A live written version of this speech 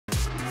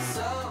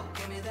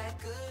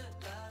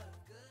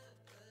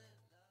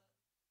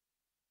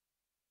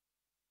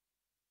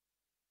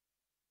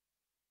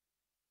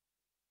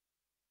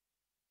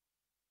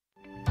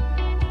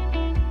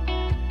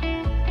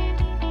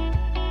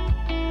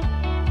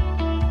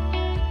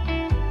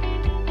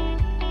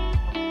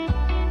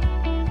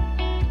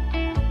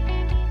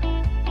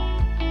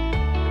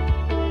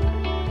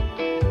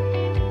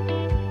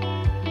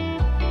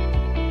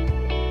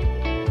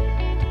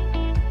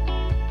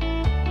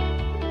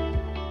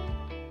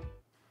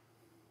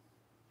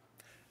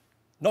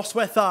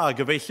Noswaith dda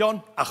gyfeillion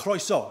a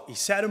chroeso I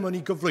seremoni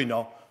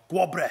gyflwyno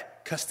Gwobre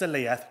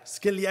Cystadleuaeth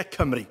Sgiliau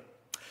Cymru.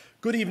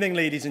 Good evening,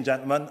 ladies and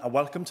gentlemen, and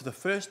welcome to the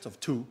first of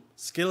two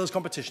Skills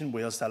Competition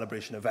Wales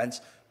Celebration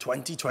events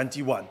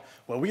 2021,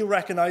 where we'll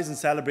recognise and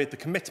celebrate the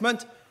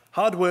commitment,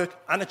 hard work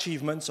and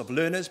achievements of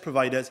learners,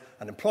 providers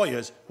and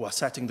employers who are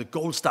setting the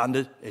gold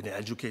standard in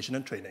education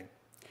and training.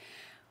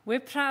 We're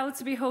proud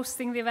to be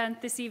hosting the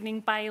event this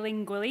evening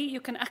bilingually.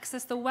 You can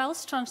access the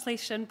Welsh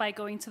translation by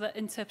going to the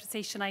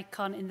interpretation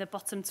icon in the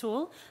bottom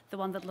tool, the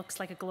one that looks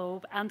like a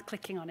globe, and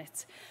clicking on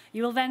it.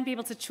 You will then be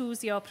able to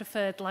choose your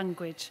preferred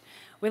language.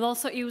 We'll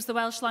also use the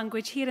Welsh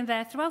language here and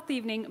there throughout the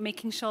evening,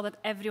 making sure that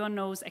everyone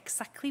knows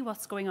exactly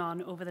what's going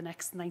on over the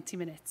next 90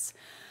 minutes.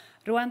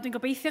 Rwan, dwi'n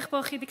gobeithio'ch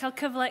bod chi wedi cael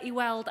cyfle I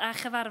weld a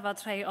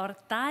chyfarfod rhai o'r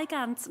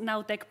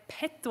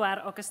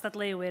 294 o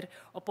gystadleuwyr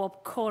o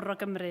bob cwr o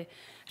Gymru.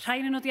 Rhai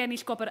nhw wedi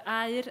ennill gwobr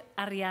aur,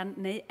 arian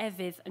neu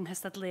efydd yng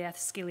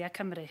Nghystadleuaeth Sgiliau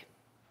Cymru.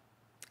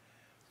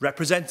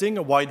 Representing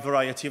a wide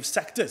variety of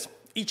sectors,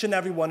 each and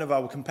every one of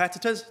our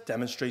competitors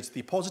demonstrates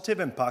the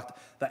positive impact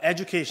that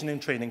education and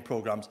training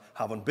programmes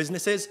have on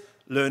businesses,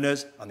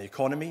 learners and the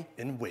economy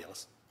in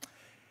Wales.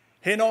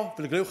 Heno,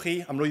 fel glywch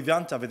chi am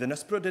lwyddiant a fydd yn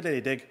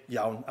ysbrydoledig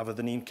iawn a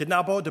fyddwn ni'n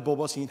cydnabod y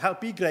bobl sy'n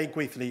helpu greu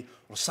gweithlu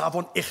o'r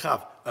safon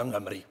uchaf yng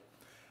Nghymru.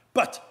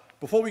 But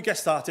before we get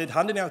started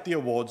handing out the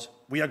awards,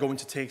 we are going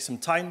to take some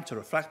time to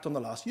reflect on the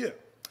last year.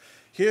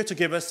 Here to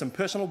give us some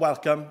personal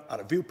welcome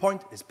and a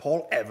viewpoint is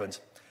Paul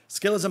Evans,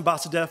 Skills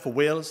Ambassador for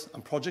Wales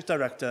and Project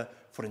Director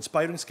for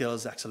Inspiring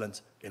Skills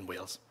Excellence in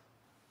Wales.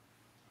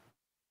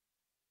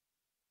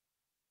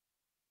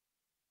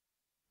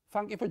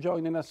 Thank you for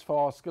joining us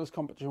for Skills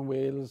Competition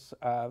Wales,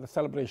 the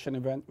celebration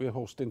event we're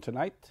hosting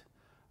tonight.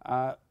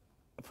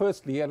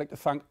 Firstly, I'd like to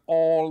thank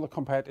all the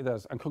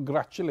competitors and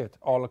congratulate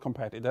all the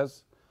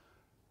competitors.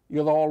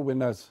 You're all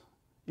winners.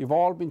 You've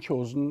all been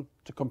chosen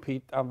to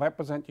compete and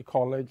represent your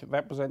college,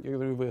 represent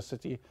your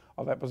university,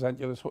 or represent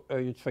your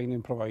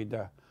training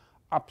provider.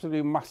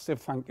 Absolutely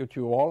massive thank you to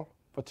you all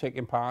for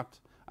taking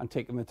part and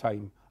taking the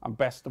time, and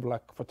best of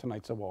luck for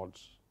tonight's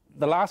awards.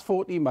 The last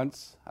 14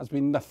 months has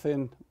been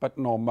nothing but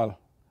normal.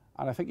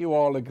 And I think you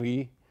all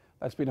agree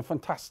that it's been a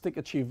fantastic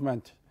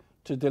achievement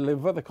to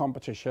deliver the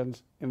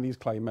competitions in these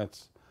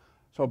climates.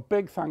 So a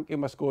big thank you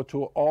must go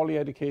to all the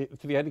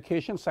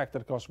education sector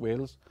across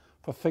Wales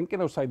for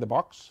thinking outside the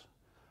box,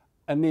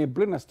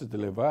 enabling us to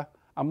deliver,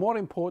 and more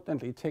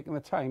importantly, taking the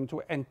time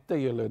to enter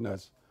your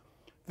learners.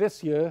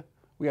 This year,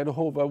 we had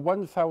over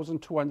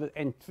 1,200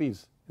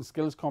 entries in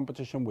Skills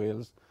Competition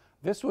Wales.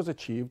 This was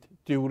achieved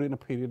during a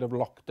period of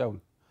lockdown.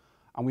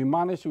 And we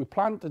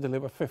planned to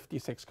deliver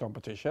 56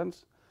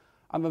 competitions.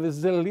 And the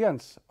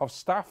resilience of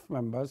staff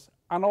members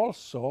and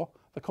also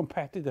the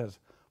competitors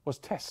was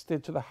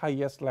tested to the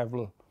highest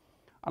level.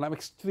 And I'm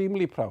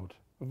extremely proud,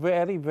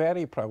 very,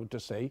 very proud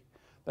to say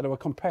that our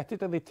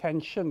competitor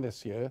retention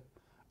this year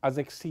has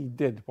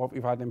exceeded what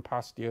we've had in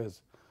past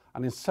years.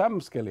 And in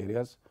some skill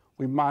areas,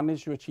 we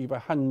managed to achieve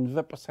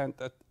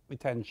 100%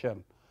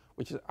 retention,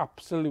 which is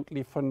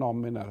absolutely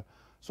phenomenal.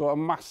 So a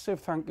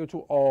massive thank you to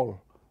all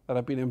that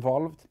have been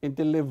involved in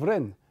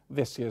delivering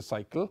this year's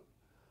cycle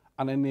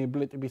and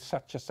enable it to be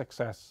such a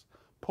success.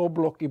 Pob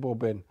lwc I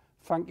bobbin.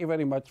 Thank you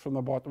very much from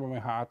the bottom of my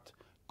heart.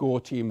 Go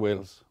Team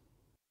Wales.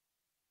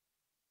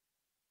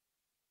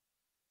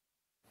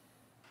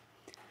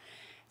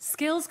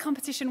 Skills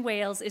Competition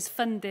Wales is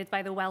funded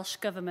by the Welsh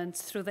Government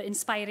through the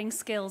Inspiring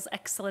Skills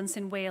Excellence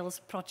in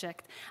Wales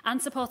project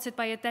and supported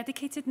by a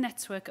dedicated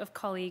network of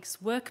colleagues,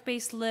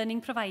 work-based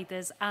learning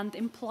providers and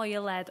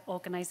employer-led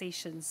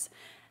organisations.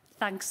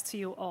 Thanks to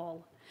you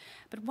all.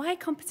 But why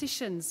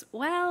competitions?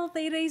 Well,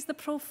 they raise the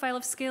profile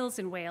of skills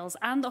in Wales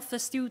and offer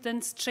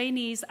students,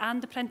 trainees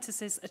and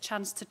apprentices a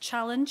chance to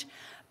challenge,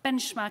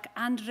 benchmark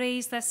and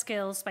raise their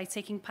skills by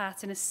taking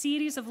part in a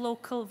series of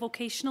local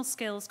vocational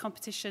skills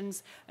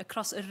competitions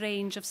across a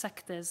range of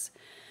sectors.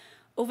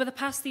 Over the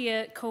past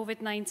year,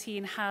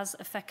 COVID-19 has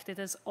affected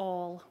us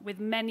all, with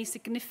many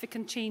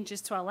significant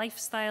changes to our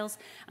lifestyles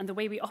and the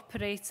way we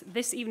operate,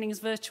 this evening's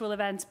virtual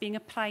event being a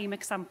prime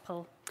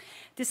example.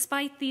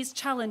 Despite these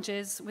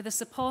challenges, with the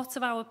support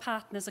of our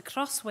partners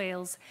across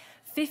Wales,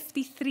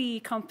 53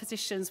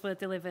 competitions were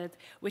delivered,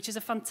 which is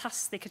a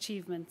fantastic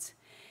achievement.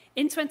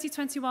 In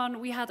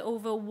 2021, we had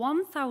over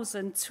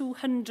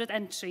 1,200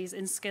 entries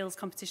in Skills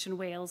Competition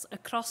Wales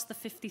across the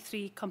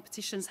 53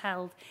 competitions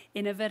held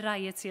in a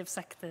variety of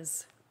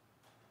sectors.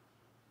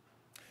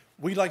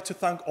 We'd like to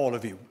thank all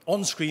of you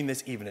on screen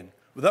this evening.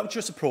 Without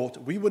your support,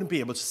 we wouldn't be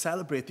able to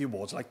celebrate the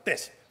awards like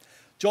this.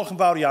 Diolch yn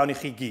fawr iawn I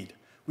chi gyd.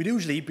 We'd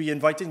usually be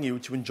inviting you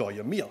to enjoy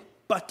your meal,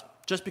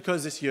 but just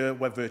because this year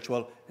we're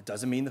virtual, it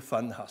doesn't mean the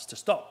fun has to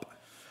stop.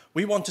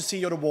 We want to see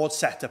your awards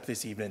set up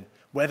this evening,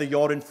 whether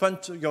you're in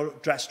front of your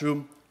dressing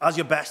room as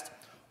your best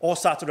or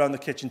sat around the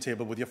kitchen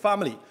table with your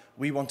family.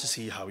 We want to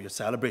see how you're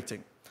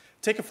celebrating.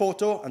 Take a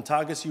photo and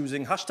tag us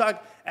using hashtag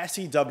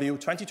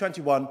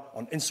SEW2021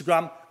 on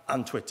Instagram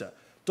and Twitter.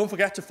 Don't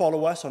forget to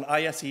follow us on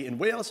ISE in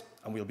Wales,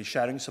 and we'll be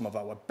sharing some of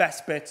our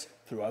best bits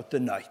throughout the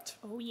night.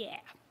 Oh yeah.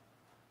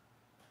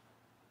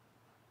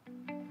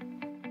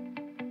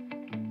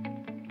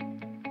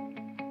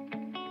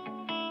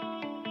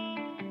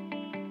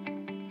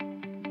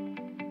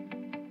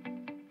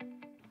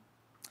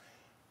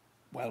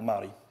 Wel,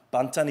 Mari,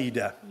 bant a ni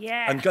de.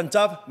 Yeah. Yn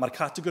gyntaf, mae'r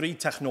categori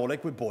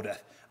technoleg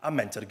gwybodaeth a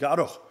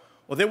mentergarwch.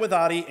 O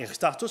ddiweddaru eich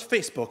statws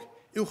Facebook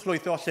i'w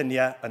chlwytho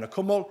lluniau yn y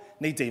cwmwl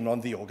neu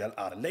deimlo'n ddiogel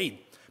ar-lein.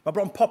 Mae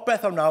bron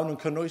popeth ar wnawn yn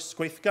cynnwys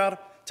gweithgar,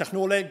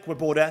 technoleg,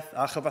 gwybodaeth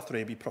a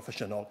chyfathrebu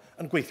proffesiynol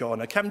yn gweithio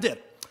yn y cefndir.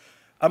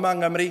 Yma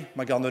yng Nghymru,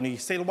 mae ganddon ni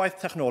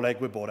seilwaith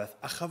technoleg, gwybodaeth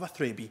a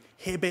chyfathrebu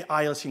heb ei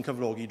ail sy'n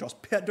cyflogi dros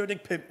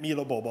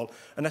 45,000 o bobl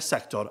yn y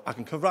sector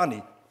ac yn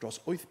cyfrannu dros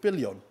 8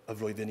 biliwn y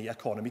flwyddyn i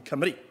economi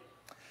Cymru.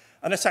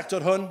 Yn y sector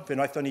hwn, fe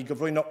wnaethon ni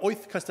gyflwyno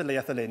 8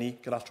 cystadleuaeth eleni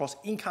gyda tros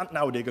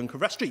 190 yn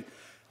cyfrestru.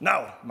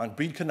 Nawr, mae'n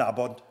byd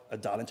cynabod y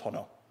dalent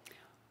honno.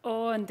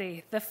 Oh,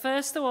 indeed. The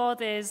first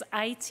award is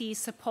IT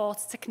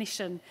Support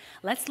Technician.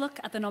 Let's look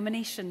at the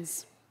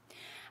nominations.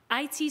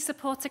 IT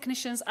support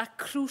technicians are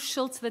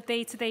crucial to the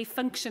day-to-day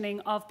functioning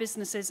of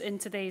businesses in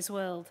today's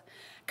world.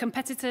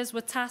 Competitors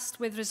were tasked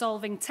with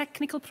resolving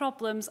technical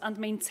problems and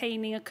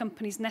maintaining a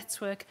company's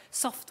network,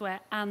 software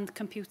and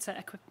computer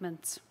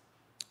equipment.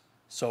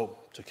 So,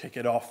 to kick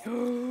it off,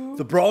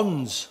 the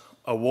Bronze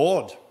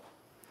Award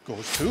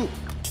goes to,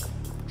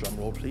 drum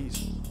roll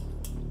please.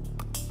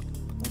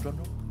 No drum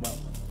roll? Well,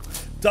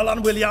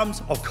 Dylan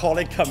Williams of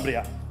Coleg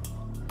Cymru.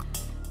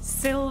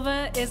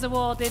 Silver is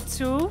awarded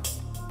to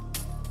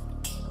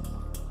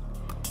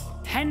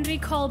Henry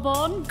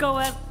Colborne,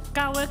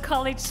 Gower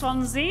College,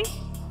 Swansea.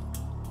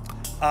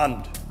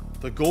 And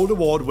the Gold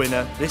Award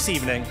winner this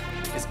evening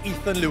is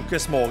Ethan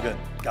Lucas Morgan,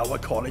 Gower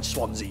College,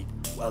 Swansea.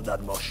 Well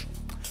done, Mush.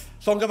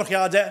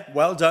 Llongyfarchiadau,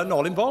 well done,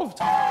 all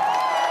involved. Yay,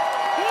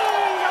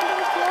 round of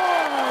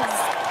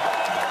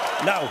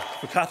applause. Now,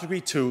 for category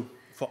 2,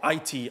 for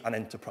IT and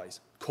enterprise,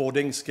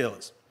 coding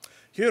skills.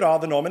 Here are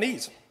the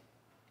nominees.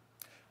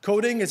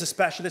 Coding is a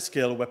specialist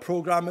skill where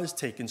programmers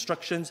take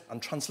instructions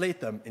and translate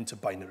them into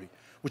binary,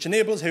 which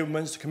enables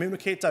humans to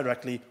communicate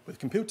directly with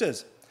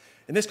computers.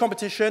 In this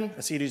competition,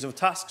 a series of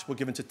tasks were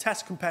given to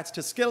test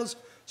competitor skills,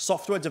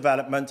 software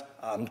development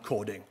and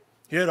coding.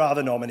 Here are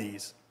the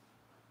nominees.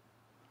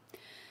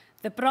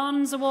 The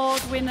Bronze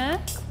Award winner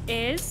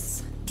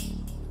is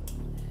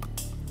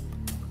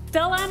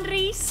Dylan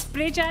Rees,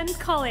 Bridgend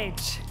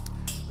College.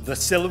 The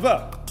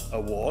Silver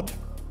Award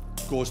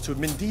goes to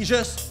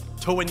Mindijus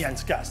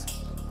Towinienskas,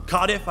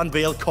 Cardiff and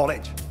Vale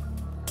College.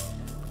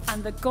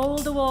 And the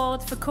Gold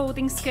Award for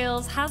coding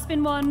skills has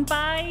been won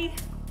by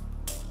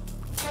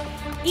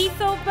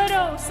Etho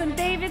Burrows and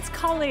David's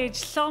College.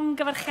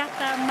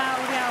 Llongyfarchiadau mawr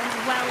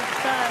iawn, well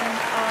done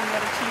on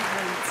your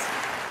achievement.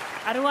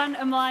 A rwan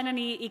ymlaen â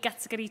ni I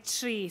gategori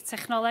 3,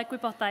 technoleg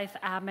gwybodaeth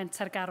a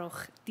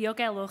mentergarwch,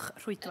 diogelwch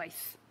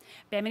rhwydwaith.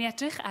 Be mynd I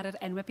edrych ar yr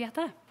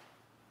enwebiadau?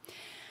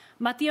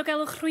 Mae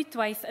diogelwch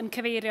rhwydwaith yn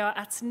cyfeirio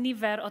at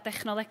nifer o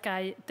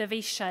dechnolegau,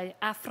 dyfeisiau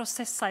a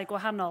phrosesau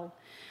gwahanol.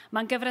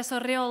 Mae'n gyfres o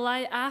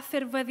reolau a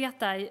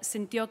ffurfweddiadau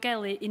sy'n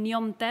diogelu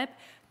uniondeb,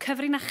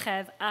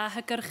 cyfrinachedd a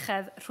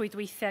hygyrchedd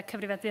rhwydweithiau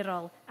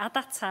cyfrifiadurol a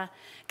data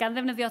gan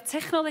ddefnyddio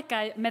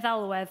technolegau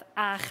meddalwedd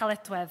a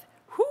chaledwedd.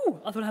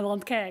 Oedd hwnna'n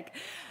ond ceg.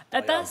 Y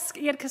dasg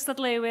i'r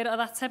cystadleuwyr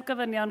oedd ateb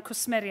gofynion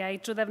cwsmeriau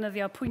drwy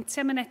ddefnyddio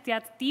pwyntiau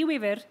mynediad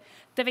diwyfyr,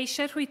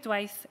 dyfeisiau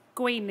rhwydwaith,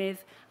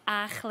 gweinydd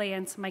a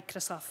chleient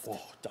Microsoft.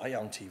 Oh, da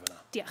iawn ti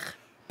fyna. Diolch.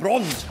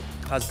 Bronze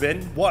has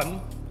been won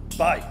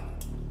by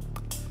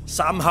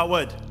Sam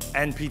Howard,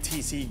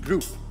 NPTC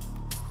Group.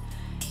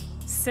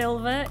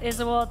 Silver is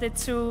awarded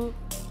to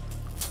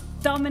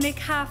Dominic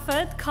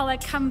Harford,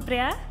 Coleg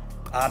Cambria.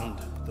 And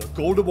the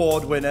Gold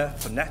Award winner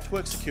for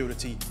Network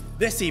Security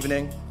this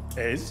evening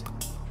is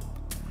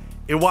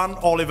Iwan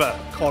Oliver,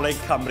 Coleg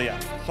Cambria.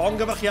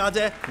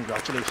 Llongyfarchiadau,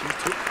 congratulations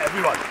to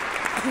everyone.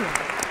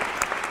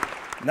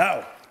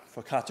 Now,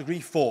 for category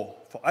 4,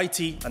 for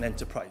IT and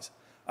enterprise,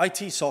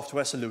 IT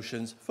software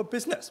solutions for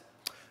business.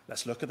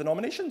 Let's look at the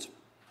nominations.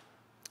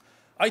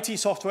 IT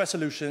software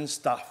solutions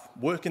staff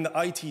work in the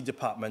IT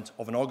department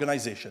of an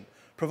organisation,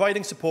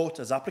 providing support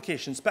as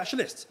application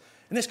specialists.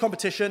 In this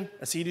competition,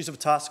 a series of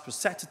tasks was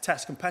set to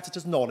test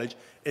competitors' knowledge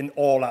in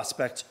all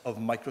aspects of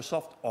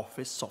Microsoft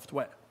Office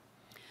software.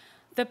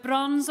 The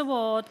Bronze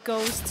Award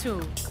goes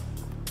to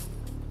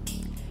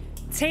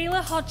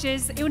Taylor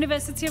Hodges,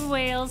 University of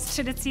Wales,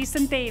 Trinity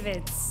St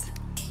David's.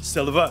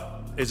 Silver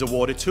is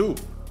awarded to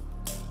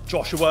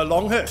Joshua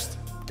Longhurst,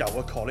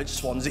 Gower College,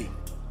 Swansea.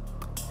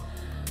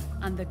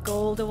 And the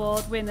Gold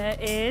Award winner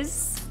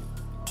is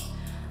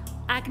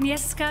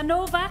Agnieszka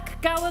Novak,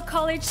 Gower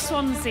College,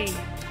 Swansea.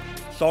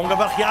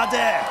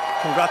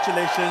 Llongyfarchiadau!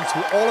 Congratulations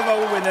to all of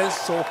our winners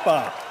so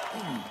far.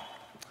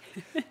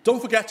 Don't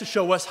forget to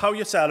show us how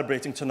you're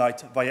celebrating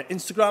tonight via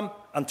Instagram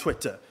and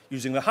Twitter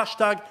using the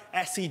hashtag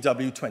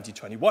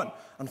SCW2021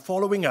 and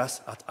following us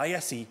at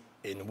ISE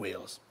in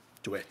Wales.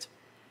 Do it.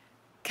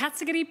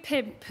 Categori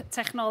 5,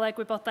 technoleg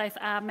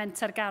gwybodaeth a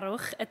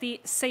mentergarwch,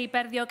 ydy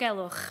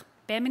seiberdiogelwch.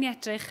 Be mynd I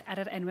edrych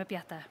ar yr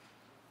enwebiadau?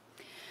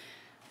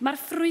 Mae'r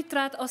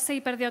ffrwydrad o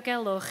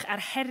seiberdiogelwch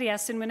a'r heriau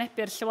sy'n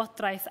wynebu'r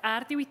llywodraeth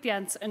a'r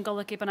diwydiant yn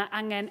golygu bod yna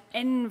angen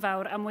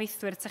enfawr am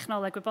weithwyr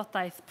technoleg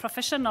gwybodaeth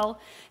proffesiynol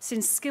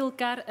sy'n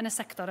sgilgar yn y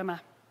sector yma.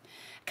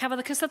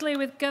 Cafodd y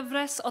Cystadleuwydd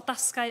gyfres o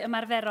dasgau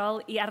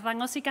ymarferol I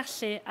arddangos I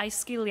gallu a'i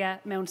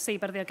sgiliau mewn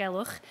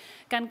seiberdiogelwch,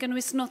 gan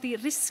gynnwys nodi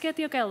risgiau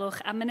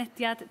diogelwch a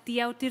mynediad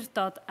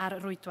diawdurdod ar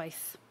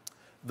rwydwaith.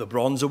 The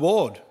Bronze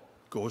Award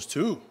goes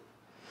to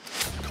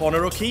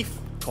Conor O'Keefe,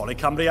 Coleg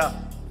Cambria.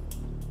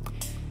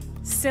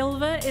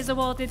 Silver is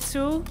awarded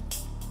to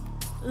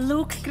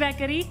Luke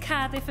Gregory,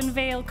 Cardiff and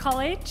Vale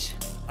College.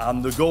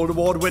 And the Gold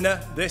Award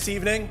winner this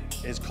evening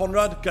is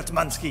Conrad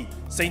Gutmansky,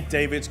 St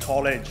David's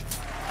College.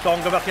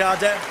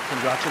 Llongyfarchiadau,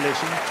 congratulations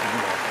to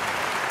you all.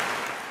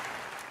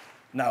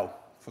 Now,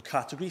 for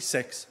Category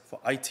 6 for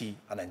IT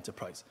and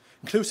Enterprise.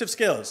 Inclusive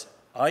Skills,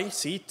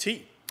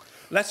 ICT.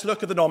 Let's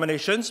look at the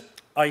nominations.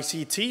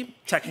 ICT,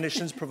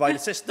 technicians provide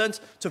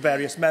assistance to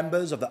various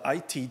members of the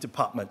IT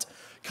department,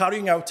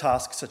 carrying out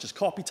tasks such as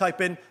copy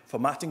typing,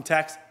 formatting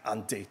text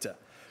and data.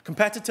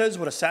 Competitors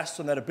were assessed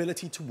on their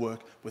ability to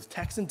work with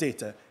text and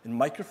data in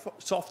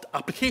Microsoft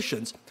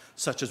applications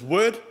such as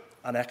Word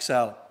and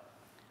Excel.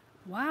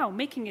 Wow,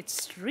 making it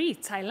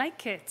street. I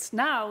like it.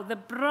 Now, the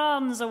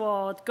Bronze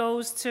Award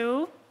goes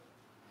to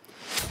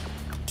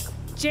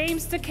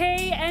James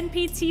Decay,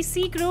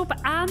 NPTC Group,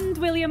 and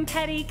William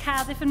Perry,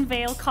 Cardiff and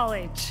Vale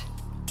College.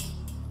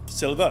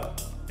 Silver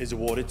is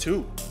awarded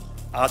to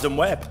Adam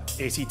Webb,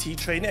 ACT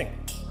Training.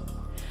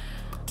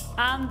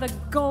 And the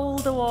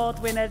Gold Award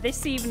winner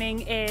this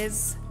evening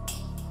is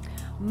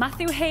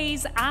Matthew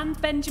Hayes and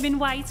Benjamin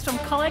White from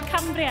Coleg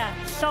Cambria.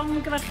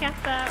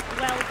 Llongyfarchiadau,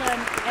 well done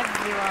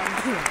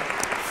everyone.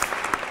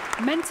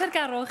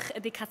 Mentargarwch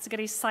ydy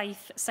categori 7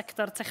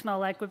 sector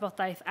technoleg,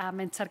 gwybodaeth a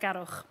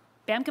mentargarwch.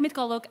 Be am gymryd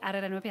golwg ar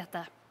yr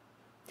enwebiadau?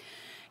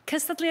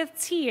 Cystadleuaeth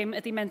tîm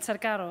ydy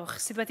mentargarwch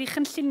sydd wedi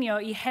chynllunio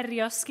I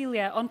herio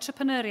sgiliau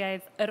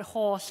entrepreneuriaidd yr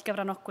holl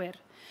gyfranogwyr.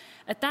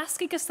 Y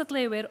dasg I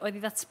gystadleuwyr oedd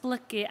I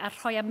ddatblygu a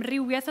rhoi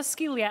amrywiaeth o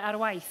sgiliau ar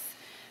waith,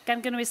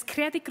 gan gynnwys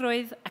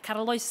creadigrwydd ac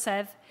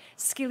arloesedd,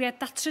 sgiliau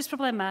datrys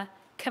problemau,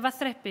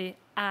 cyfathrebu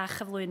a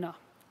chyflwyno.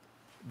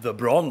 The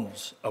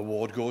Bronze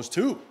Award goes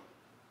to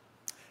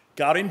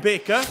Garin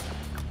Baker,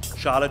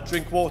 Charlotte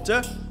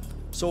Drinkwater,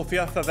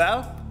 Sophia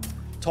Favell,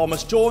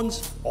 Thomas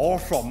Jones, all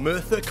from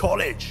Merthyr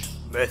College.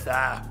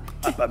 Merthyr,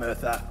 Upper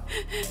Merthyr.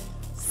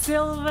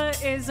 Silver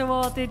is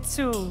awarded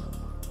to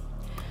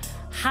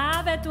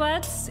Harv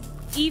Edwards,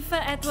 Aoife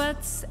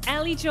Edwards,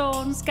 Ellie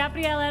Jones,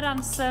 Gabriella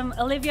Ransom,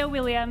 Olivia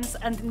Williams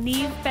and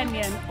Neve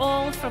Bennion,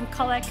 all from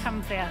Coleg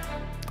Cambria.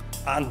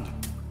 And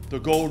the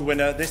gold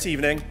winner this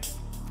evening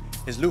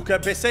is Luca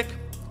Bisick,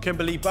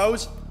 Kimberly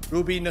Bowes,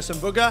 Ruby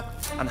Nusambuga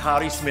and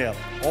Harry Smale,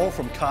 all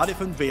from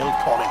Cardiff and Vale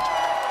College.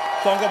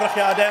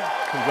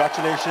 Llongyfarchiadau,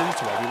 congratulations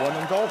to everyone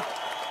involved.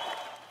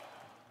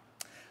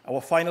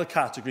 Our final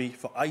category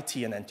for IT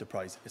and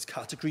Enterprise is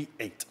Category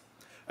 8,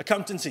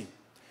 Accountancy.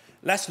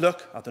 Let's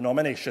look at the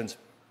nominations.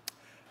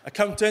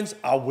 Accountants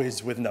are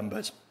whiz with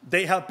numbers.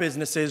 They help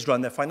businesses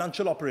run their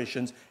financial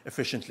operations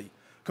efficiently.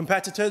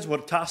 Competitors were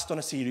tasked on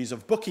a series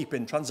of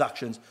bookkeeping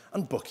transactions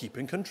and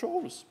bookkeeping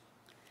controls.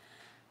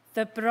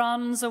 The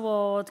Bronze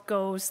Award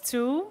goes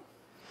to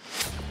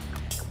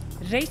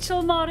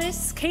Rachel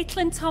Morris,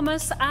 Caitlin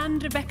Thomas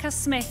and Rebecca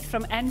Smith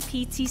from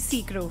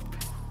NPTC Group.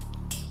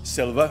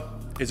 Silver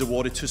is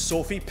awarded to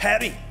Sophie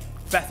Perry,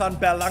 Bethan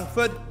Bell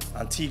Langford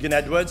and Tegan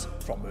Edwards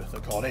from Merthyr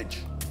College.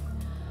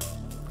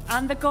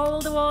 And the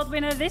Gold Award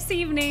winner this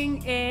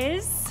evening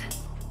is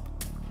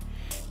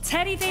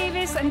Terry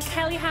Davis and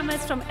Kelly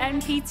Hammers from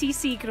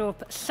NPTC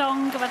Group.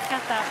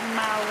 Llongyfarchiadau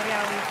mawr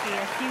iawn I chi.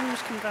 A huge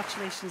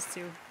congratulations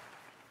to you.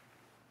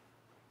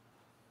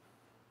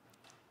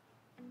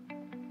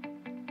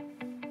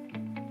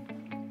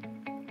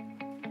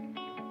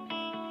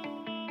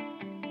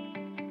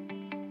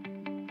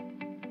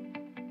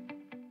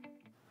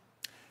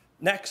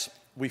 Next,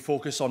 we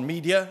focus on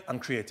media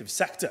and creative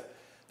sector.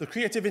 The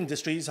creative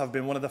industries have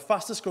been one of the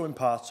fastest growing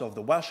parts of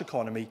the Welsh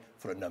economy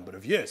for a number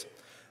of years.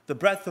 The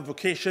breadth of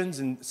vocations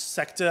in the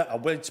sector are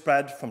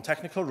widespread from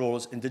technical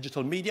roles in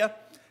digital media,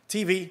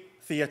 TV,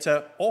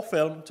 theatre or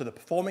film to the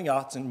performing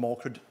arts and more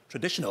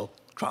traditional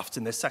crafts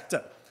in this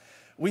sector.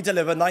 We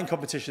deliver 9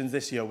 competitions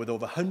this year with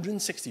over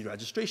 160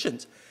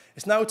 registrations.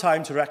 It's now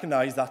time to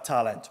recognise that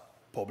talent.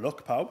 Pob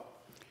lwc, pawb.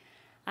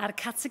 A'r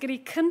categori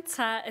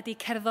cynta ydy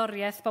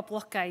cerddoriaeth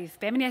boblogaidd.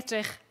 Be am ni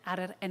edrych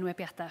ar yr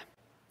enwebiadau?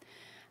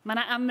 Mae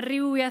yna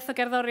amrywiaeth o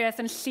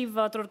gerddoriaeth yn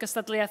llifo drwy'r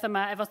gystadleuaeth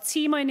yma efo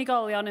tîm o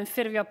unigolion yn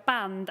ffurfio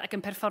band ac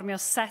yn perfformio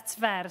set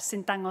fer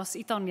sy'n dangos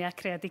I doniau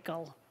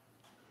creadigol.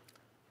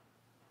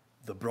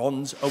 The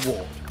Bronze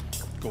Award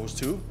goes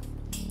to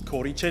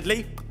Corey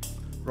Chidley,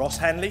 Ross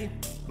Henley,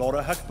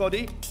 Laura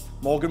Huckbody,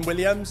 Morgan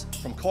Williams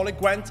from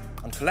Coleg Gwent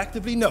and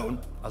collectively known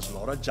as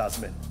Laura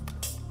Jasmine.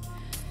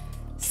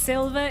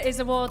 Silver is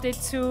awarded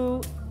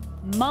to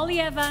Molly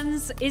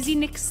Evans, Izzy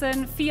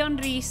Nixon, Fionn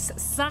Rees,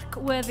 Zach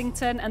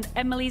Worthington and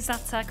Emily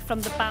Zatak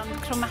from the band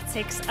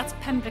Chromatics at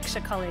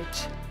Pembrokeshire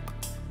College.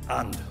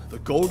 And the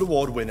Gold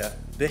Award winner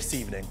this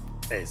evening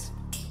is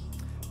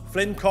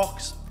Flynn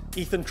Cox,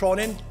 Ethan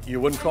Cronin,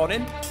 Ewan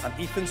Cronin and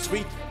Ethan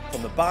Sweet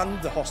from the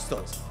band The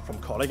Hostels from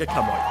Coleg y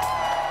Cymru.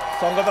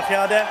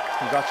 Llongyfarchiadau,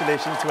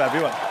 congratulations to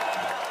everyone.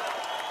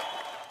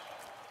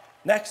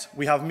 Next,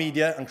 we have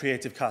Media and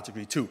Creative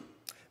Category 2,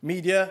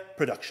 Media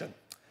Production.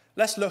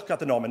 Let's look at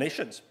the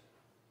nominations.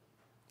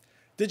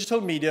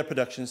 Digital media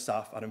production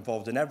staff are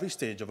involved in every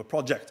stage of a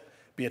project,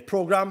 be it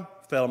programme,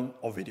 film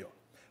or video.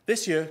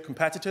 This year,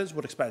 competitors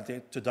were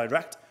expected to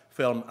direct,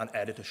 film and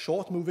edit a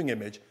short moving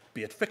image,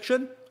 be it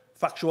fiction,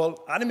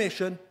 factual,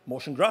 animation,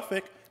 motion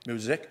graphic,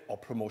 music or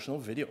promotional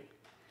video.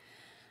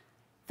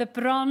 The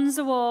Bronze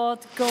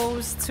Award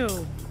goes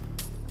to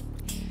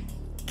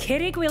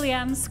Cyrig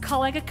Williams,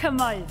 Coleg y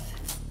Cymoedd.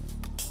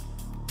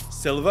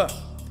 Silver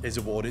is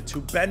awarded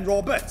to Ben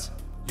Roberts,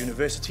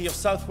 University of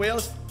South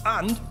Wales,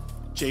 and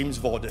James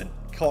Vorden,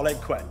 Coleg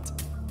Gwent.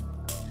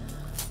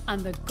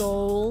 And the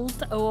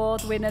Gold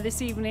Award winner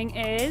this evening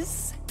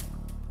is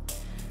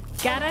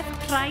Gareth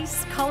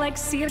Price, Coleg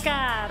Sir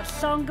Gar.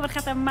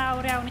 Llongyfarchiadau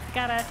mawr iawn i chi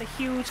Gareth, a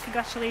huge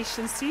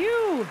congratulations to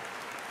you.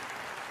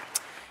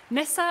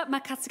 Nesa,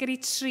 mae categori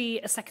 3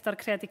 y sector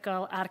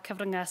creadigol a'r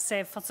cyfryngau,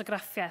 sef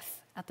ffotograffiaeth,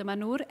 a dyma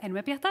nhw'r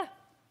enwebiadau.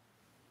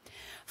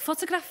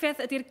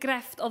 Ffotograffiaeth ydy'r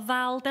grefft o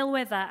ddal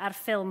delweddau ar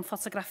ffilm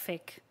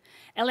ffotograffig.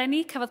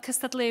 Eleni cafodd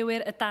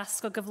cystadleuwyr y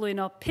dasg o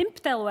gyflwyno 5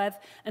 delwedd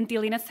yn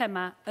dilyn y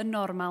thema y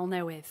normal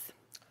newydd.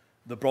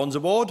 The Bronze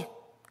Award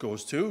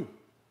goes to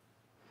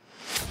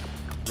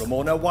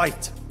Ramona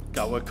White,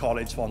 Gower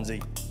College,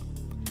 Swansea.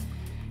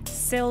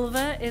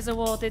 Silver is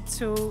awarded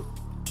to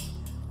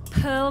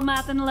Pearl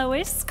Madden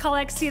Lewis,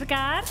 Coleg Sir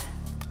Gar.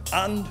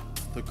 And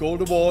the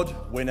Gold Award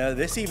winner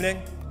this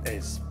evening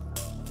is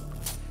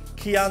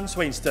Cian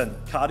Swainston,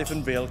 Cardiff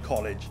and Vale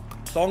College.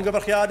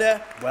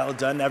 Llongyfarchiadau, well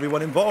done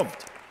everyone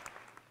involved.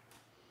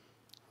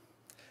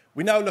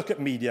 We now look at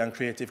Media and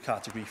Creative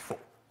Category 4,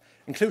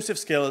 Inclusive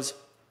Skills,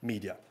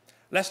 Media.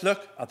 Let's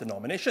look at the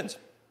nominations.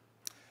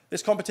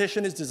 This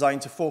competition is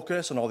designed to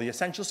focus on all the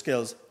essential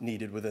skills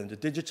needed within the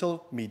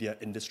digital media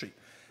industry.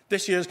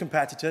 This year's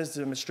competitors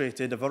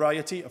demonstrated a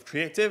variety of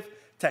creative,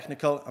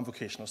 technical and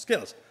vocational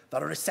skills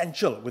that are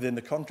essential within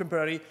the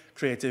contemporary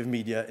creative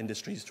media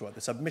industries throughout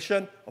the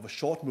submission of a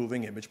short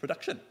moving image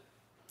production.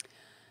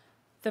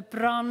 The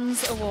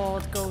Bronze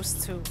Award goes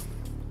to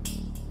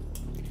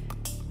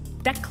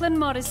Declan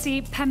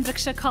Morrissey,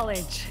 Pembrokeshire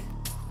College.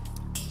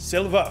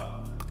 Silver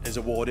is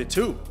awarded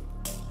to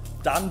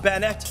Dan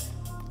Bennett,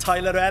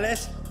 Tyler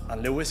Ellis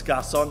and Lewis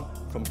Gasson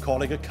from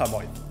Coleg y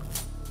Cymoedd.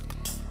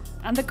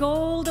 And the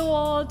Gold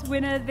Award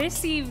winner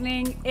this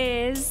evening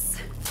is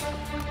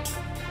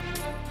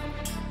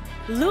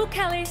Luke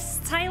Ellis,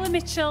 Tyler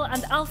Mitchell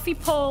and Alfie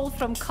Paul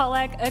from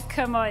Coleg y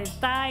Cymoedd.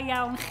 Da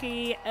iawn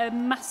chi, a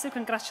massive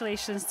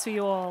congratulations to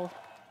you all.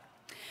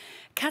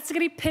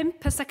 Categori 5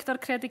 y sector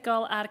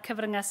creadigol a'r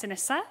cyfryngau sy'n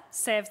nesa,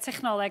 sef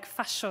technoleg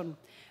ffasiwn.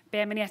 Be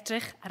am i ni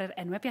edrych ar yr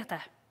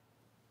enwebiadau.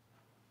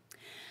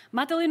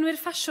 Mae dylunwyr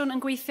ffasiwn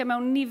yn gweithio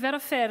mewn nifer o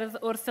ffyrdd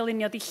wrth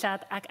ddylunio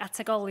dillad ac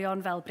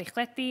ategolion fel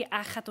breichledu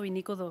a chadwyni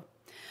gwddw.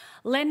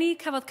 Leni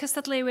cafodd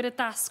cystadleuwyr y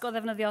dasg o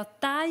ddefnyddio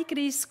 2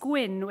 grys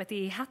gwyn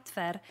wedi ei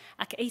hadfer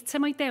ac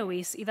eitem o'i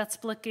dewis i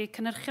ddatblygu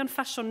cynhyrchion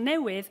ffasiwn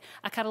newydd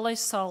ac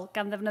arloesol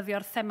gan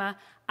ddefnyddio'r thema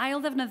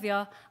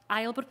ail-ddefnyddio,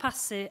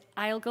 ail-bwrpasu,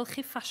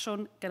 ailgylchu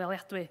ffasiwn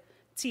gynaliadwy.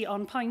 Ti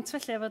on point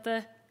felly efo dy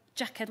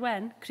jacket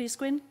wen, crys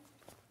gwyn?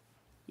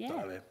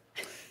 Yeah.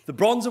 The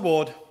Bronze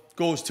Award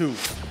goes to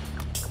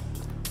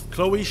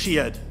Chloe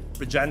Sheard,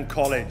 Bridgend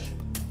College,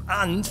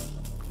 and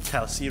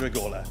Kelsey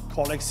Regola,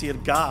 Coleg Sir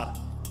Gar.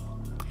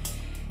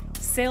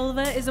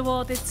 Silver is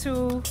awarded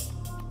to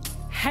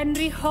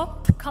Henry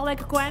Hupp,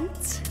 Coleg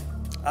Gwent.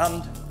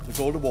 And the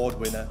Gold Award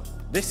winner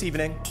this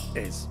evening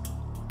is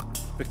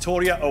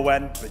Victoria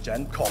Owen,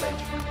 Bridgend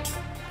College.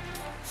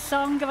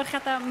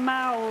 Llongyfarchiadau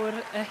mawr,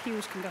 a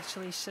huge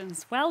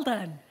congratulations. Well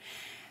done.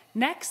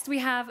 Next, we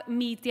have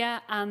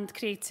Media and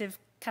Creative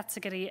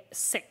Category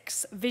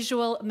 6,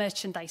 Visual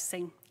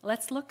Merchandising.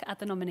 Let's look at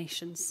the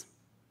nominations.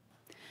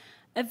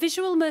 A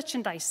visual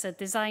merchandiser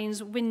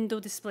designs window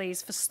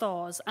displays for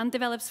stores and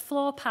develops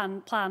floor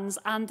plans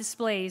and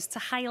displays to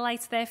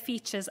highlight their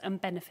features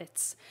and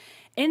benefits.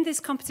 In this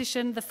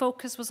competition, the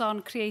focus was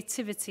on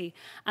creativity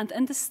and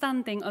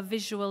understanding of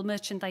visual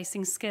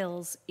merchandising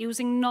skills,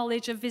 using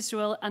knowledge of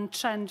visual and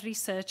trend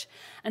research,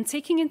 and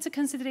taking into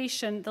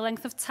consideration the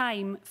length of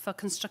time for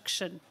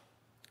construction.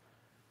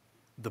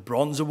 The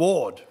Bronze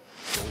Award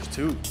goes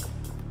to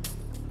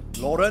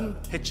Lauren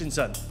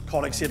Hitchinson,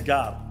 Coleg Sir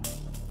Gar.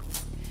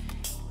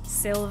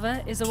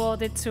 Silver is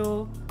awarded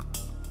to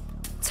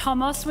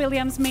Thomas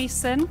Williams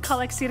Mason,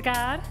 Coleg Sir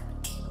Gar.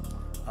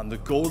 And the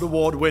Gold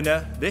Award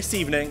winner this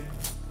evening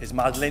is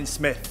Madeleine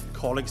Smith,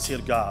 Coleg Sir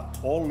Gar.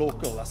 All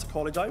local, that's the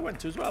college I went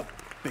to as well.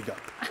 Big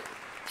up.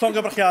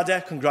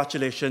 Llongyfarchiadau,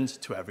 congratulations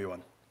to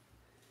everyone.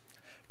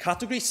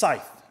 Categori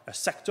 7, y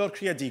sector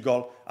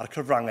creadigol a'r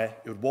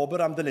cyfryngau yw'r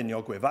wobr am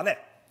ddylunio gwefannau.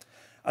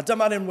 A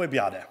dyma'r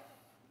enwebiadau.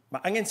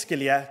 Mae angen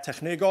sgiliau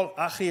technegol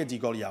a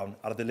creadigol iawn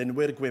ar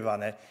ddilynwyr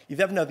gwefannau i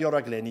ddefnyddio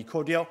raglenni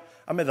codio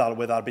a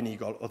meddalwedd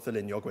arbenigol o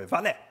ddylunio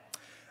gwefannau.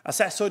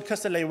 Aseswyd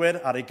cystadleuwyr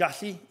ar ei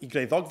gallu i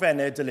greu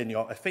ddogfennau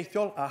dylunio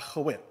effeithiol a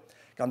chywir,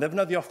 gan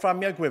ddefnyddio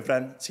fframiau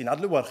gwefren sy'n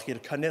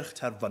adlewyrchu'r cynnyrch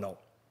terfynol.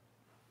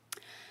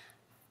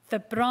 The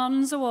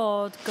Bronze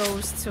Award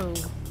goes to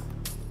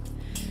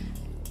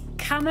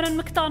Cameron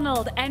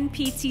MacDonald,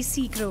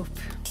 NPTC Group.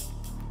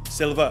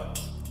 Silver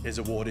is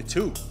awarded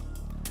to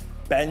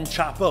Ben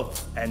Chappell,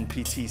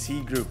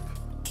 NPTC Group.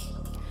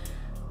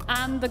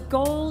 And the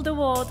Gold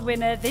Award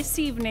winner this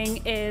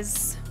evening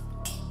is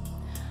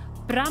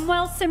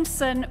Bramwell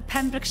Simpson,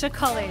 Pembrokeshire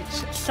College.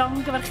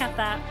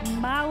 Llongyfarchiadau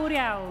mawr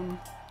iawn.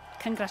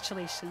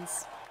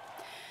 Congratulations.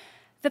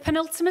 The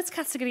penultimate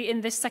category in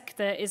this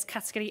sector is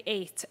category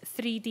 8,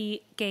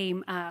 3D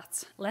game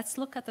art. Let's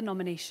look at the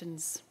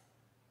nominations.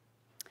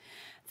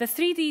 The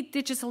 3D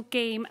digital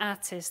game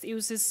artist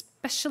uses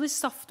specialist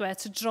software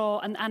to draw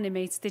and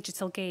animate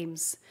digital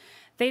games.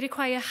 They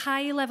require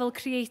high-level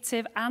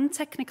creative and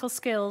technical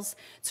skills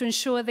to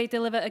ensure they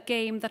deliver a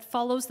game that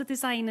follows the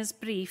designer's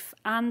brief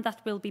and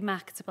that will be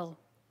marketable.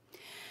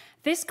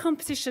 This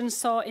competition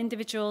saw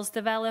individuals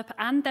develop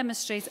and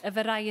demonstrate a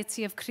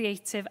variety of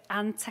creative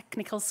and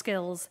technical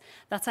skills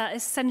that are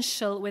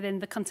essential within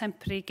the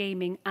contemporary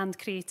gaming and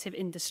creative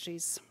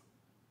industries.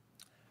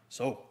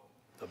 So,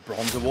 the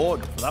Bronze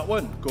Award for that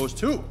one goes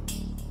to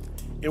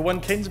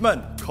Iwan Kinsman,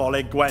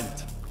 Coleg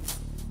Gwent.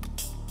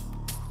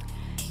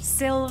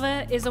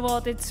 Silver is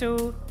awarded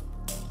to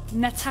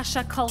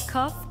Natasha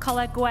Kolkov,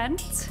 Coleg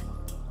Gwent.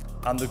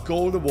 And the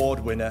Gold Award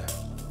winner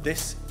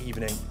this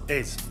evening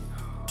is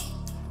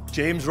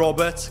James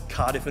Roberts,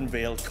 Cardiff and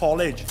Vale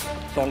College.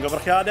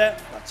 Llongyfarchiadau,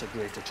 that's a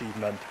great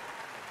achievement.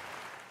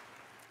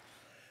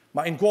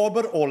 Mae'n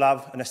gwobr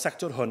olaf yn y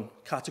sector hwn,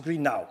 categori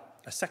 9,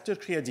 y sector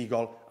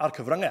creadigol a'r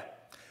cyfryngau,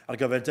 ar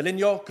gyfer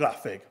dylunio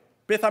graffig.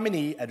 Beth am i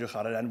ni edrych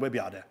ar yr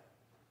enwebiadau?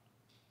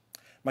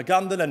 Mae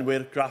gan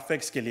ddylunwyr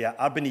graffig sgiliau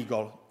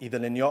arbenigol i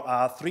ddylunio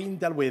a 3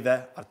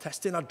 delweddau ar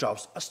testyn ar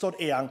draws ystod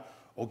eang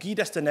o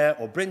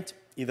gyd-destynau o brint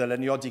i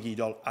ddylunio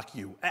digidol ac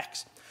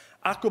UX,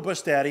 ac o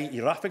bysteri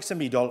i raffig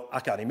symudol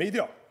ac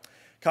animeiddio.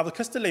 Cafodd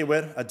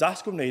cystadleuwyr y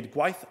dasg o wneud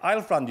gwaith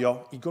ailffrandio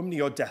i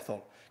gwmnïo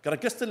dethol, gyda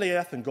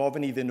gystadleuaeth yn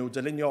gofyn iddyn nhw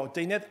dylunio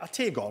deunydd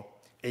ategol,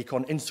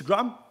 eicon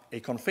Instagram,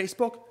 eicon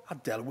Facebook a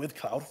delwydd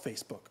clawr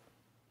Facebook.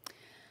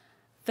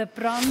 The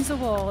Bronze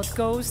Award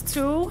goes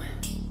to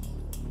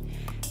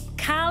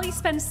Carly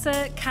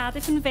Spencer,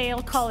 Cardiff and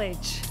Vale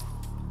College.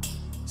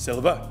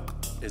 Silver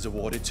is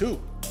awarded to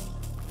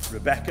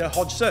Rebecca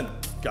Hodgson,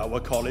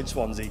 Gower College,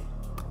 Swansea.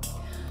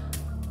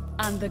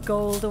 And the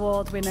Gold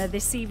Award winner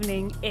this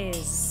evening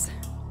is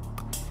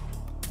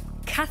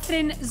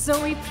Catherine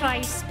Zoe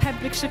Price,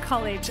 Pembrokeshire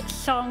College.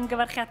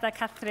 Llongyfarchiadau,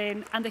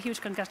 Catherine, and a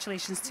huge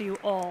congratulations to you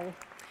all.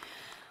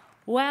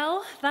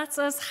 Well, that's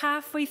us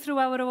halfway through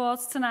our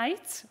awards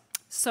tonight.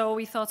 So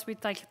we thought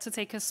we'd like to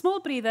take a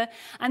small breather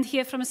and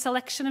hear from a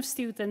selection of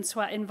students who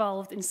are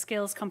involved in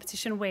Skills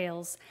Competition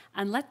Wales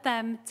and let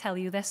them tell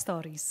you their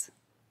stories.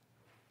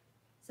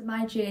 So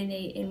my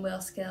journey in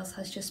Wales Skills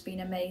has just been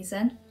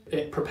amazing.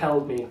 It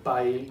propelled me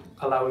by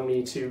allowing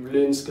me to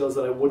learn skills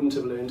that I wouldn't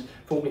have learned,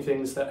 taught me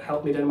things that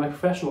helped me in my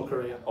professional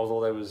career.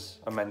 Although there was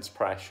immense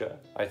pressure,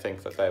 I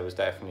think that there was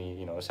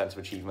definitely, a sense of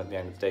achievement at the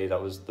end of the day.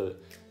 That was the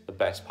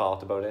best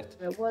part about it.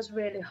 It was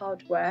really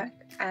hard work.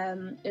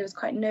 It was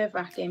quite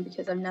nerve-wracking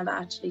because I've never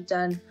actually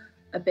done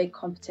a big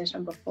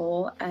competition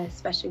before,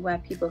 especially where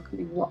people can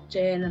be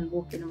watching and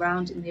walking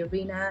around in the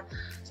arena.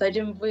 So I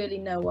didn't really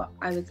know what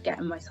I was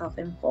getting myself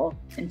in for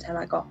until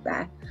I got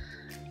there.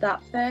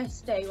 That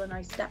first day when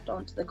I stepped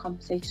onto the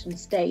competition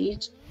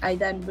stage, I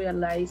then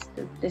realised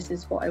that this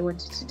is what I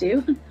wanted to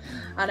do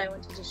and I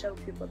wanted to show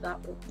people that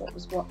what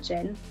was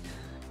watching,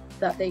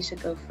 that they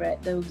should go for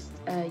it, those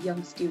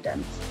young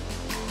students.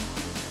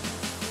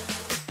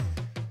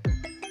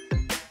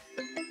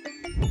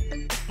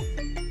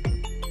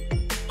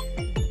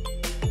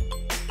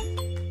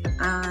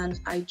 And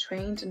I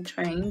trained and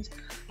trained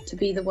to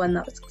be the one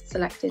that was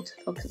selected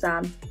for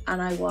Kazan,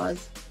 and I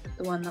was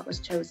the one that was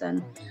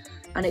chosen.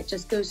 And it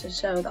just goes to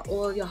show that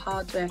all your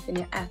hard work and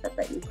your effort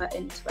that you put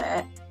into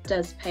it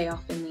does pay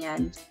off in the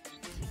end.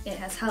 It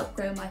has helped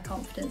grow my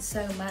confidence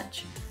so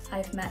much.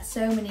 I've met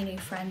so many new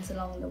friends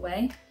along the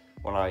way.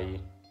 When I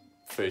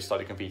first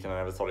started competing, I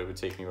never thought it would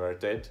take me where it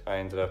did. I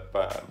ended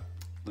up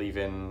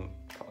leaving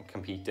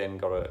competing,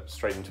 got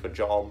straight into a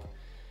job.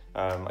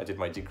 I did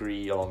my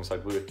degree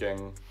alongside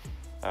working,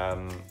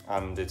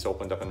 and it's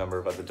opened up a number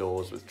of other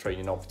doors with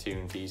training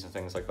opportunities and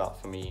things like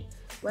that for me.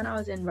 When I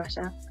was in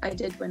Russia, I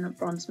did win a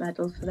bronze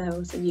medal, for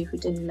those of you who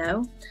didn't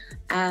know,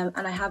 and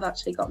I have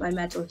actually got my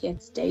medal here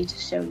today to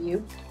show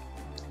you,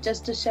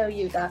 just to show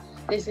you that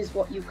this is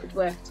what you could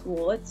work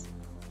towards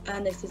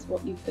and this is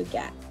what you could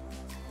get.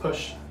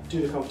 Push,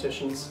 do the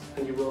competitions,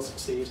 and you will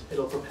succeed.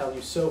 It'll propel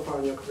you so far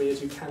in your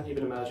careers you can't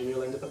even imagine.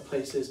 You'll end up at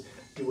places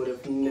you would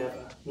have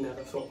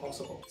never thought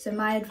possible. So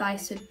my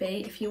advice would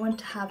be, if you want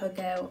to have a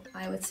go,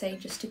 I would say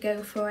just to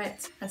go for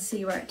it and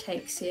see where it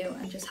takes you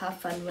and just have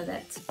fun with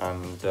it.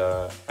 And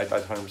I'd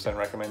 100%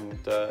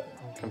 recommend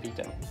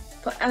competing.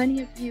 For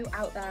any of you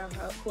out there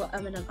who are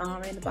and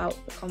ahhing about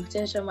the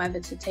competition, whether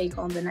to take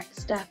on the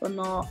next step or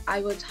not, I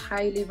would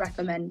highly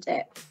recommend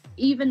it.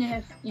 even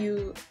if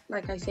you,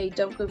 like I say,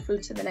 don't go through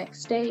to the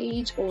next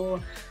stage,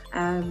 or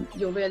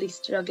you're really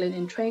struggling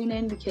in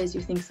training because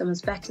you think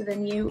someone's better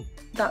than you,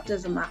 that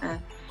doesn't matter.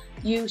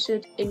 You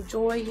should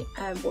enjoy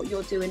what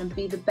you're doing and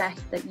be the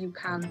best that you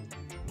can,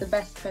 the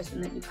best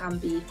person that you can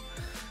be,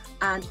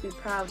 and be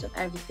proud of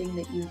everything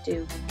that you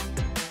do.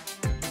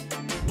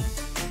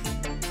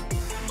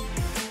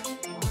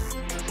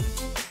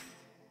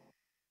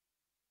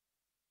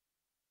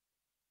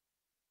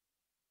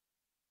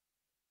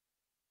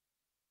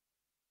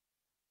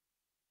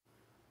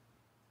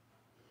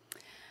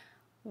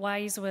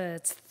 Wise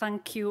words,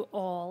 thank you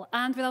all.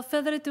 And without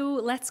further ado,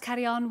 let's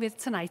carry on with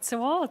tonight's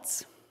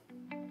awards.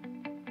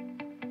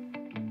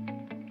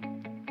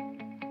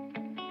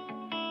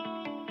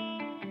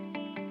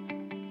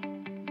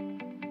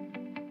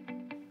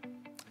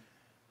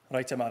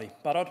 Right, Mari,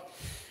 barod?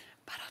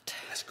 Barod.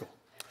 Let's go.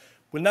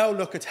 We'll now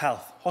look at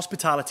health,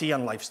 hospitality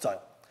and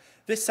lifestyle.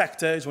 This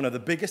sector is one of the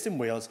biggest in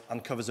Wales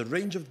and covers a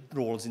range of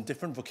roles in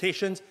different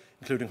vocations,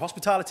 including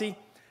hospitality,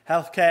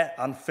 healthcare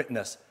and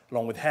fitness,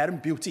 along with hair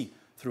and beauty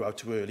throughout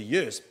to early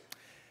years.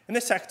 In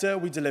this sector,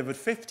 we delivered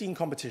 15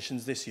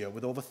 competitions this year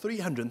with over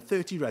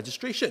 330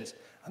 registrations.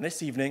 And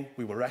this evening,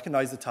 we will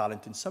recognise the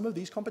talent in some of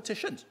these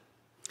competitions.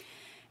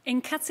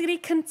 In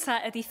categori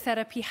cynta ydy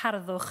therapi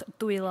harddwch,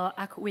 dwylo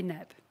ac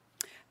wyneb.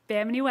 Be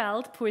am ni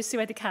weld pwy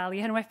sydd wedi cael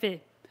ei hynwebu.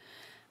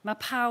 Mae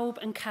pawb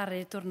yn caru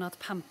diwrnod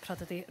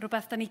pamprod ydy,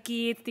 rhywbeth da ni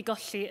gyd di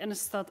golli yn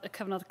ystod y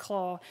cyfnod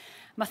clo.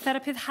 Mae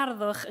therapydd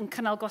harddwch yn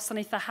cynnal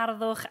gwasanaethau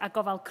harddwch a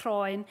gofal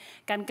croen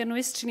gan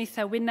gynnwys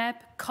triniaethau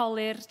wyneb,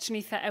 colir,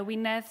 triniaethau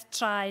ewinedd,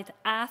 traed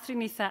a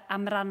triniaethau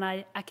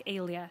amrannau ac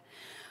eiliau.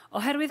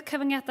 Oherwydd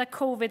cyfyngiadau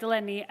Covid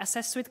eleni,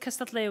 aseswyd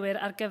cystadleuwyr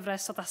ar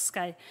gyfres o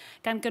dasgau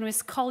gan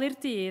gynnwys colir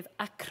dydd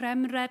a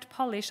crem red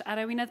polish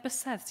ar ewinedd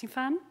bysedd. Ti'n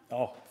fan?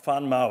 Oh,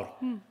 fan mawr.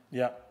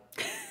 Yeah,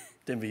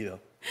 dim fi ddo.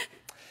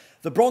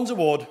 The Bronze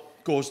Award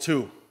goes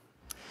to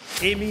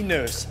Amy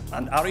Nurse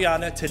and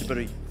Ariana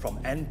Tidbury from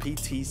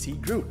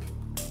NPTC Group.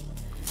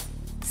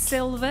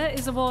 Silver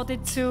is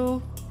awarded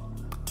to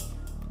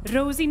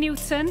Rosie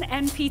Newton,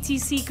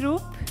 NPTC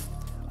Group.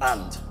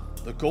 And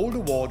the Gold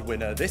Award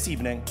winner this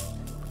evening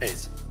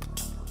is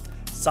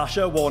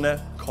Sasha Warner,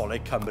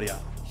 Coleg Cymru.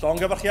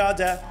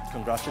 Llongyfarchiadau,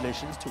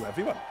 congratulations to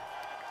everyone.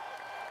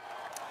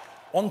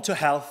 On to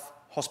health,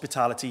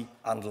 hospitality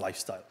and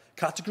lifestyle.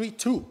 Category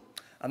 2.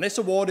 And this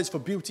award is for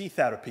beauty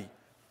therapy,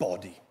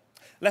 body.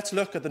 Let's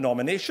look at the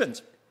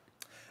nominations.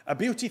 A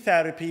beauty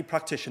therapy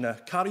practitioner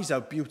carries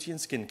out beauty and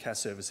skincare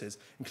services,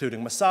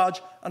 including massage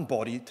and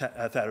body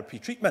therapy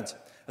treatment,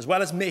 as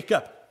well as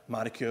makeup,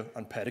 manicure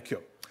and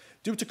pedicure.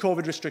 Due to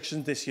COVID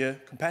restrictions this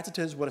year,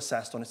 competitors were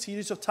assessed on a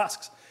series of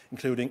tasks,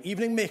 including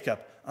evening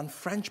makeup and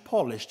French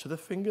polish to the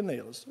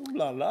fingernails. Ooh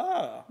la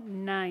la.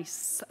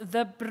 Nice.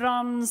 The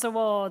Bronze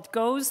Award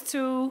goes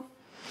to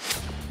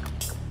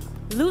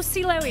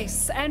Lucy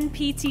Lewis,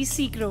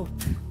 NPTC Group.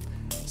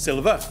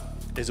 Silver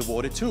is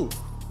awarded to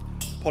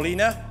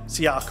Paulina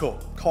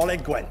Siaco,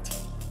 Coleg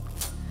Gwent.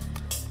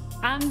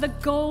 And the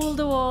Gold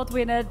Award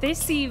winner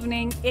this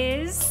evening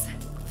is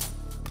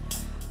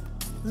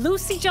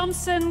Lucy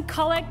Johnson,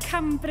 Coleg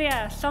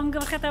Cambria.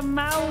 Llongyfarchiadau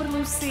mawr,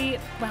 Lucy.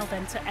 Well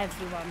done to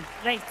everyone.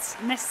 Reit,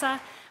 nesa,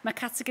 mae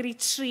categori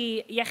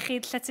 3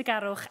 iechyd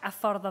lletygarwch a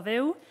ffordd o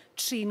fyw,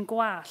 trin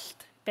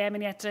gwallt. Be am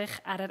i ni edrych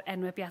ar yr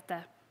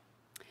enwebiadau.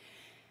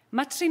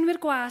 Mae trinwyr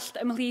gwallt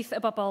ymhlith y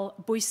bobl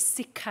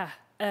bwysica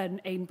yn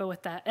ein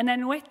bywydau, yn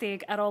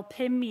enwedig ar ôl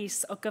 5 mis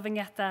o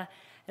gyfyngiadau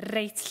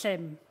reit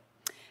llym.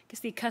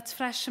 Gys di cut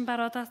fresh yn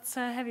barod at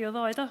heddiw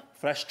ddoed o?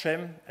 Fresh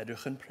trim,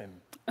 edrych yn prim.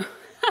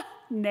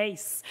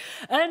 Neis.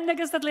 Yn y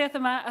gystadleuaeth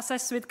yma,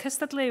 aseswyd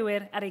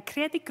cystadleuwyr ar eu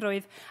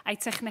creadigrwydd a'i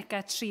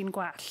technegau trin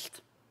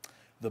gwallt.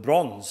 The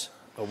Bronze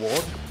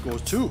Award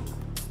goes to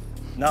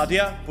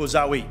Nadia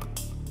Bouzawi,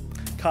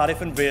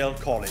 Cardiff and Vale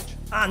College,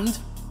 and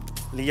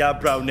Leah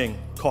Browning,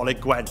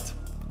 Coleg Gwent.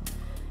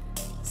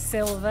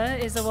 Silver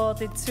is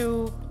awarded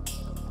to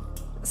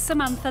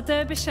Samantha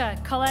Derbyshire,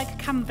 Coleg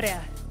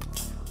Cambria.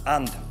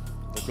 And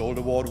the Gold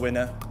Award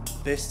winner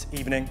this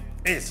evening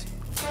is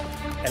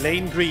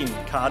Elaine Green,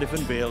 Cardiff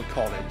and Vale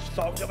College.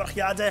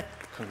 Llongyfarchiadau,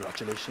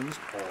 congratulations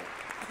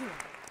all.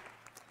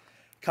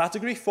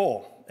 Category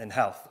 4 in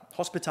health,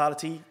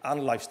 hospitality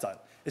and lifestyle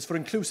is for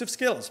inclusive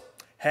skills,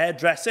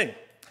 hairdressing.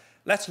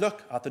 Let's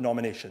look at the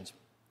nominations.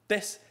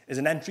 This is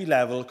an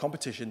entry-level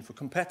competition for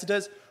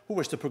competitors who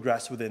wish to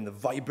progress within the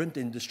vibrant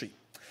industry.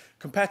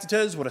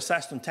 Competitors were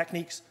assessed on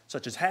techniques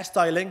such as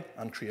hairstyling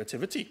and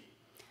creativity.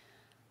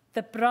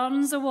 The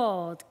Bronze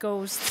Award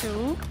goes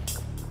to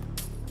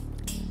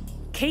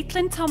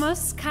Caitlin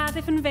Thomas,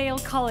 Cardiff and Vale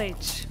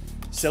College.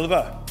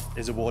 Silver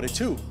is awarded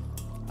to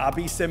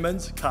Abby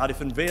Simmons,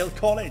 Cardiff and Vale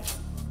College.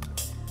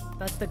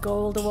 But the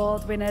Gold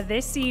Award winner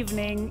this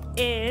evening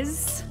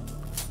is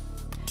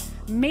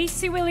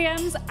Macy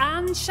Williams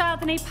and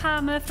Chardonnay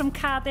Palmer from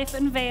Cardiff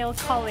and Vale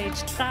College.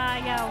 Da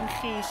iawn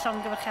chi,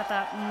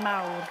 llongyfarchiadau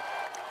mawr.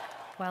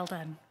 Well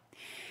done.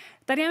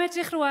 Da ni am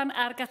edrych rwan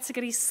ar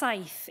gategori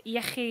 7,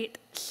 iechyd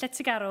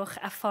lletygarwch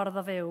a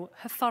ffordd o fyw,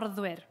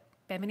 hyfforddwyr.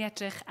 be mynd i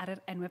edrych ar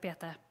yr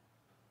enwebiadau.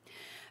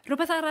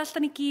 Rhywbeth arall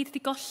da ni gyd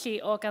wedi golli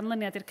o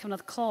ganlyniad i'r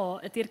cyfnod clo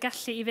ydy'r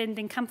gallu i fynd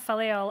i'n campfa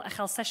leol a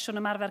chael sesiwn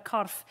ymarfer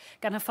corff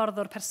gan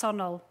hyfforddwr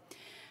personol.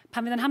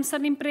 Pan fydd yn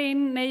hamser ni'n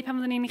brin neu pan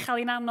fyddwn ni'n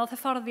chael ein anodd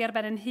hyfforddi ar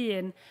ben yn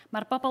hun,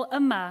 mae'r bobl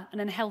yma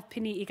yn ein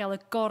helpu ni i gael y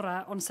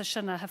gorau o'n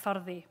sesiynau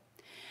hyfforddi.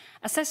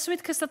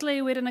 Aseswyd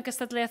cystadleuwyr yn y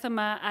gystadleuaeth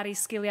yma ar ei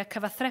sgiliau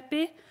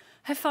cyfathrebu,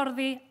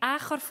 hyfforddi a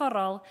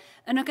chorfforol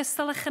yn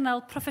ogystal â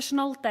chynnal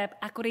proffesiynoldeb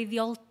a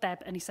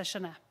gwreiddioldeb yn ei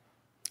sesiynau.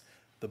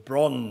 The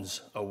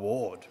Bronze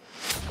Award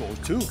goes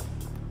to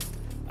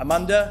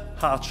Amanda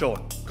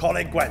Hartshorn,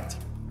 Coleg Gwent.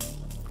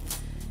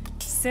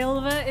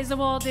 Silver is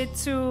awarded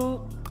to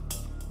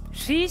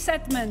Rhys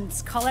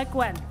Edmonds, Coleg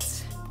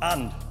Gwent.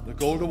 And the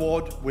Gold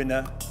Award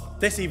winner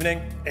this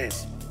evening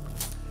is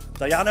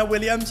Diana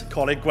Williams,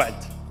 Coleg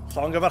Gwent.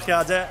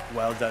 Llongyfarchiadau,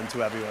 well done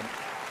to everyone.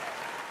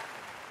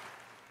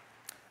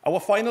 Our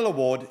final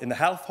award in the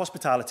health,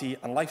 hospitality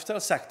and lifestyle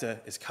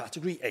sector is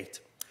Category 8,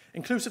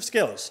 Inclusive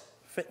Skills.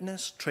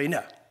 Fitness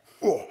trainer.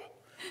 Oh.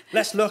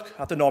 Let's look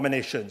at the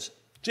nominations.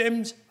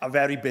 Gyms are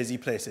very busy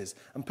places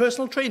and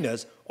personal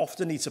trainers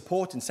often need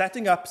support in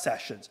setting up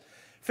sessions.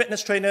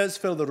 Fitness trainers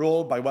fill the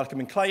role by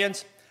welcoming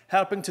clients,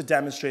 helping to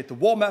demonstrate the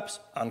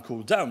warm-ups and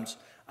cool-downs,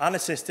 and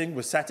assisting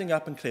with setting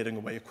up and clearing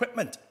away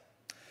equipment.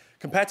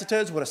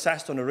 Competitors were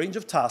assessed on a range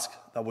of tasks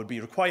that would be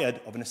required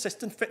of an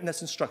assistant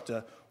fitness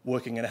instructor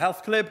working in a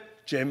health club,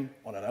 gym,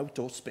 or an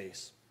outdoor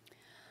space.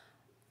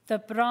 The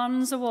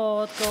Bronze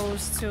Award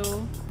goes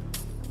to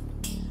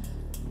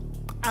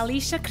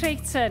Alicia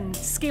Creighton,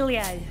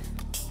 Sgiliau.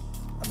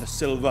 And the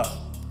Silver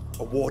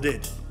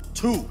awarded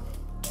to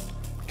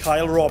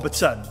Kyle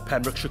Robertson,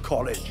 Pembrokeshire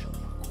College.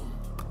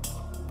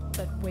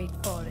 But wait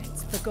for it,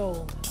 the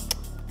gold,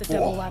 the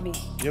double whammy.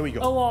 Here we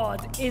go.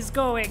 Award is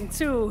going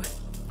to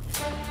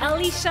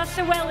Alicia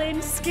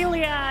Llywelyn,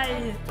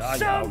 Sgiliau.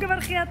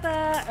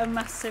 Llongyfarchiadau. A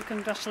massive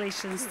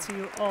congratulations to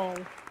you all.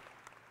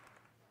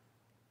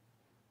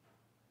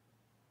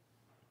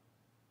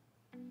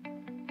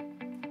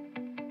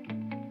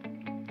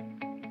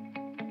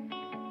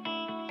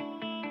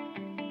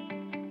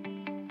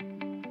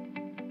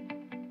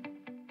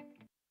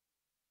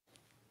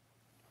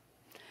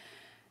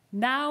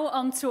 Now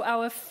on to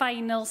our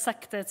final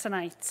sector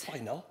tonight.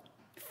 Final.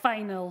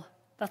 Final.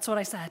 That's what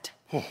I said.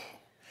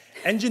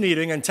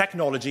 Engineering and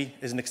technology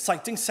is an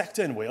exciting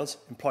sector in Wales,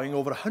 employing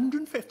over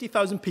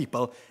 150,000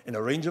 people in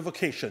a range of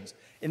vocations.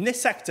 In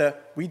this sector,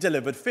 we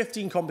delivered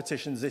 15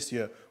 competitions this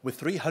year with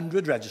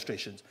 300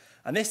 registrations.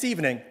 And this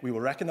evening, we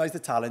will recognise the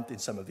talent in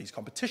some of these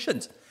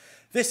competitions.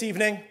 This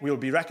evening, we will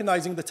be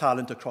recognising the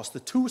talent across the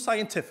 2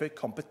 scientific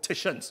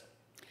competitions.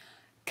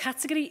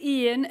 Categori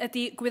 1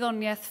 ydy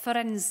gwyddoniaeth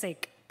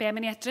forensig. Be am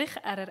i ni edrych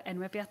ar yr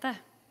enwebiadau?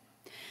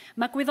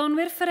 Mae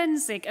gwyddonwyr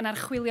forensig yn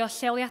archwilio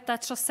lleoliadau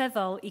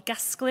troseddol i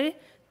gasglu,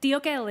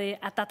 diogelu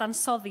a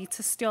dadansoddi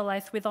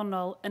tystiolaeth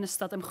wyddonol yn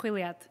ystod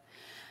ymchwiliad.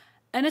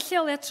 Yn y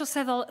lleoliad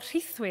troseddol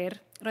rhithwyr,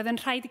 roedd yn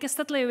rhaid i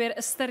gystadleuwyr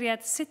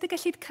ystyried sut y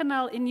gellid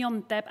cynnal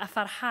uniondeb a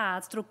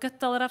pharhad drwy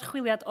gydol yr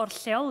archwiliad o'r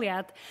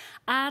lleoliad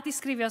a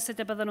disgrifio sut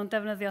y bydden nhw'n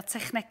defnyddio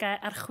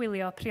technegau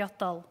archwilio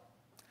priodol.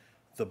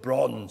 The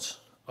Bronze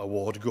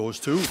Award goes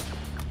to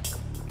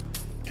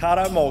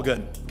Cara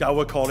Morgan,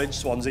 Gower College,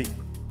 Swansea.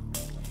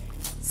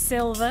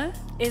 Silver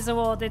is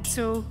awarded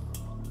to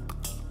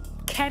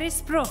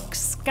Cerys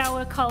Brooks,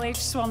 Gower College,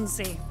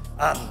 Swansea.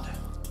 And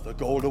the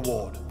Gold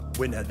Award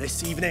winner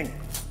this evening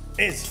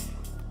is...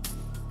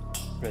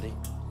 Ready?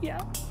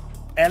 Yeah.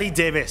 Ellie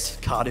Davis,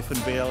 Cardiff and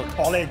Vale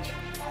College.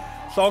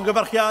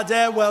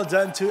 Llongyfarchiadau, well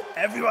done to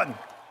everyone.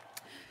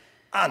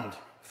 And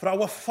for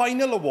our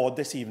final award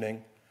this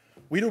evening,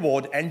 we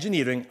award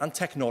Engineering and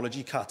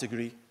Technology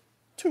Category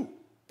 2,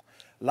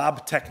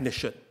 Lab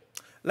Technician.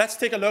 Let's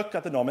take a look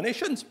at the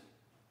nominations.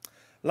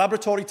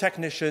 Laboratory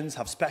technicians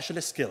have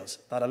specialist skills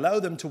that allow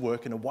them to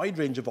work in a wide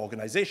range of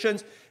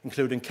organisations,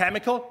 including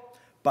chemical,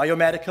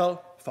 biomedical,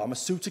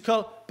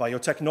 pharmaceutical,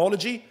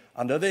 biotechnology,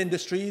 and other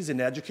industries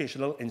in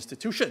educational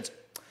institutions.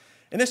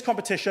 In this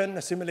competition,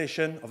 a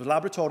simulation of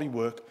laboratory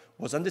work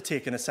was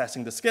undertaken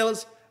assessing the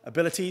skills,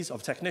 abilities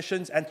of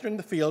technicians entering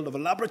the field of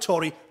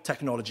laboratory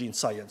technology and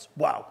science.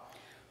 Wow.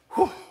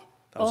 Whew.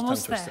 That was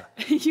almost a tongue twister.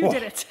 there. You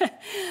did it.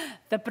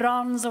 The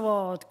Bronze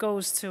Award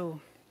goes to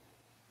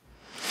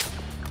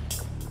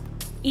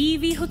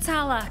Evie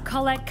Hutala,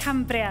 Coleg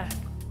Cambria.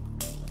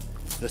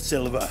 The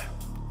Silver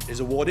is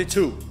awarded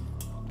to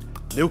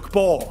Luke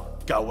Ball,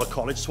 Gower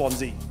College,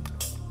 Swansea.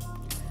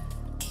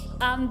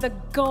 And the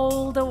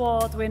Gold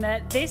Award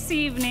winner this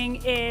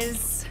evening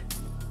is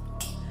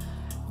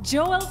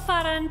Joel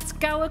Farrant,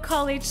 Gower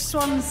College,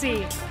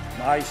 Swansea.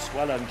 Nice,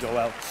 well done,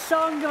 Joel.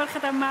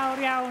 Llongyfarchiadau mawr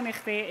iawn i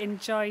chdi.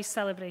 Enjoy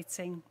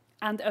celebrating.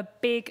 And a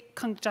big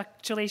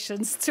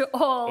congratulations to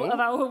all of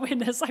our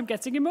winners. I'm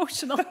getting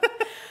emotional.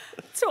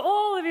 To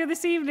all of you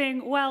this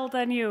evening, well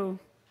done you.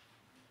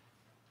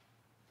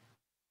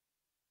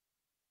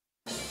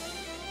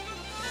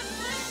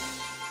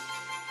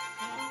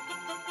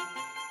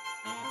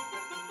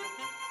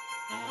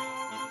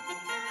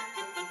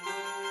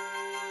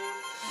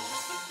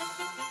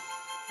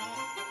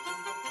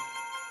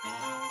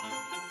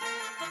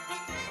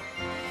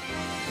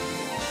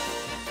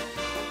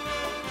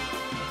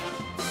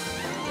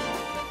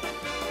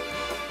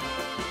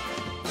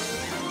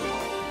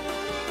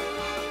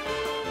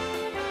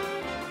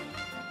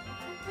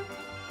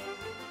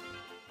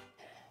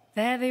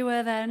 There they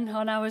were then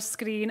on our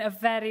screen. A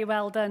very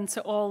well done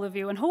to all of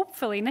you. And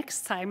hopefully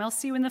next time I'll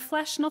see you in the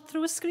flesh, not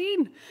through a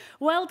screen.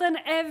 Well done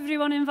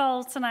everyone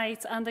involved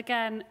tonight. And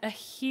again, a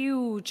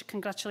huge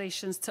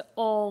congratulations to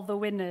all the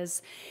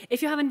winners.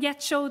 If you haven't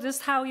yet showed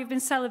us how you've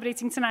been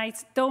celebrating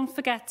tonight, don't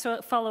forget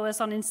to follow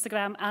us on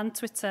Instagram and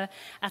Twitter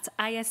at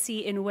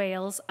ISC in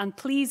Wales. And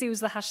please use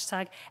the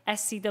hashtag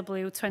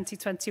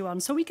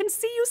SCW2021 so we can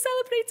see you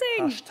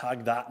celebrating.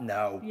 Hashtag that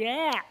now.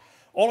 Yeah.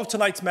 All of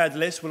tonight's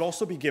medalists will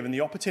also be given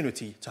the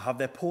opportunity to have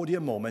their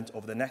podium moment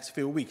over the next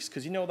few weeks,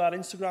 because you know that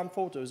Instagram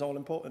photo is all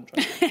important,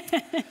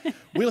 right?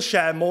 We'll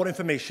share more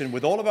information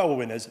with all of our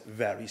winners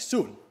very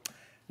soon.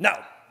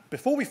 Now,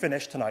 before we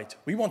finish tonight,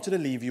 we wanted to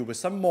leave you with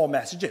some more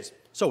messages.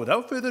 So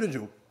without further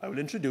ado, I will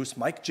introduce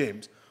Mike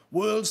James,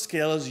 World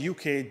Skills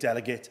UK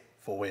Delegate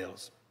for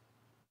Wales.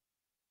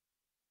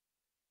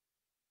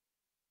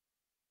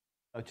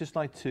 I'd just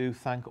like to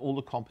thank all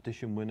the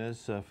competition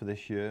winners for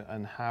this year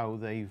and how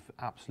they've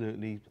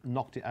absolutely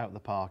knocked it out of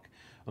the park,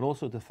 and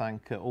also to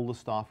thank all the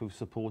staff who've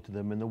supported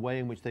them and the way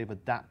in which they've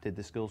adapted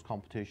the skills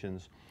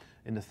competitions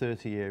in the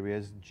 30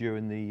 areas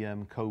during the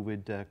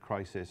COVID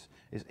crisis.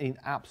 It's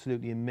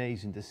absolutely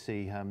amazing to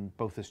see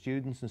both the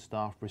students and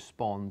staff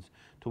respond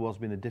to what's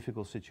been a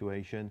difficult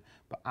situation,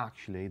 but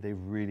actually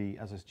they've really,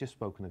 as I've just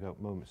spoken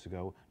about moments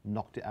ago,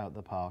 knocked it out of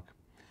the park.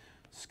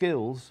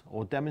 Skills,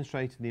 or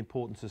demonstrating the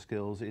importance of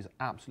skills, is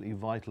absolutely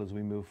vital as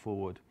we move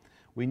forward.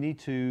 We need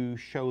to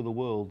show the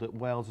world that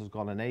Wales has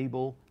got an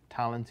able,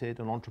 talented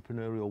and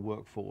entrepreneurial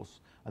workforce,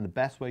 and the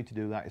best way to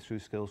do that is through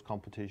skills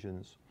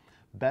competitions.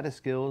 Better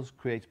skills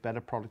creates better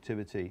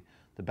productivity.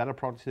 The better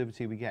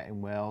productivity we get in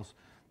Wales,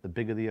 the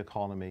bigger the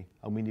economy,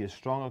 and we need a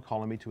strong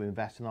economy to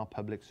invest in our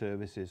public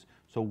services.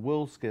 So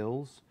world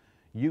skills,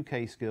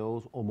 UK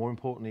skills, or more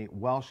importantly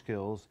Welsh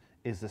skills,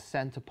 is the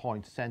centre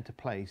point, centre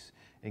place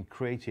in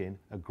creating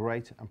a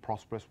great and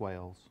prosperous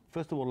Wales.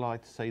 First of all, I'd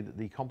like to say that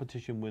the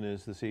competition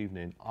winners this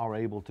evening are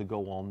able to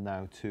go on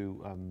now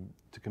to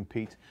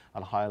compete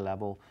at a higher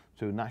level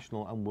through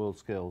national and world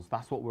skills.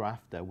 That's what we're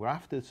after. We're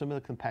after some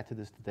of the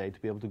competitors today to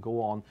be able to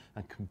go on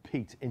and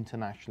compete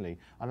internationally,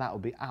 and that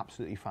would be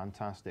absolutely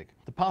fantastic.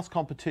 The past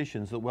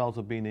competitions that Wales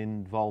have been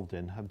involved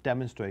in have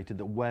demonstrated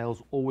that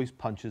Wales always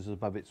punches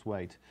above its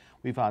weight.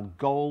 We've had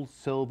gold,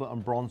 silver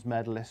and bronze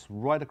medalists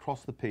right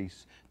across the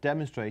piece,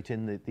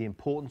 demonstrating the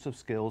importance of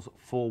skills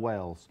for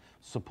Wales,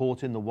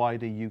 supporting the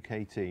wider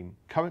UK team.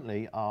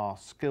 Currently, our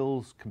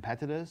skills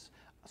competitors,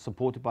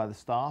 supported by the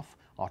staff,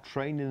 are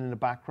training in the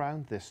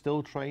background. They're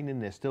still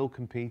training, they're still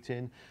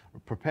competing,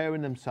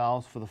 preparing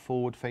themselves for the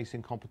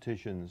forward-facing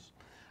competitions.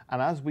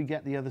 And as we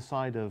get the other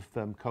side of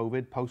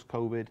COVID,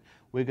 post-COVID,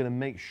 we're going to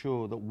make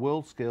sure that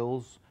world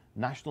skills,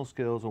 national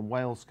skills and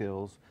Wales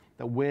skills,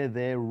 that we're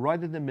there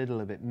right in the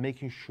middle of it,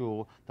 making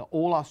sure that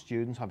all our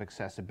students have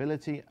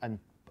accessibility and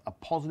a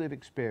positive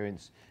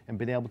experience in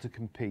being able to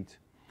compete.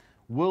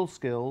 World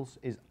skills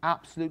is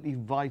absolutely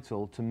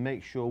vital to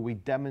make sure we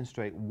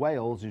demonstrate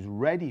Wales is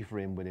ready for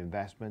inward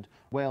investment,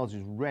 Wales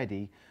is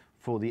ready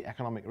for the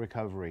economic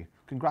recovery.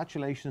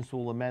 Congratulations to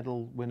all the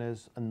medal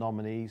winners and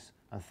nominees,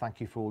 and thank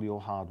you for all your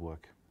hard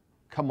work.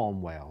 Come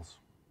on, Wales.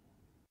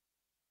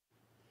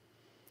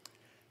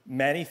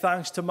 Many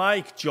thanks to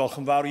Mike. Diolch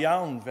yn fawr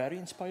iawn. Very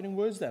inspiring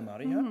words there,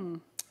 Mary. Yeah?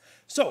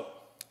 So,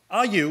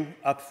 are you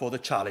up for the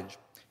challenge?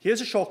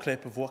 Here's a short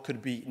clip of what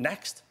could be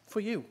next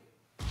for you.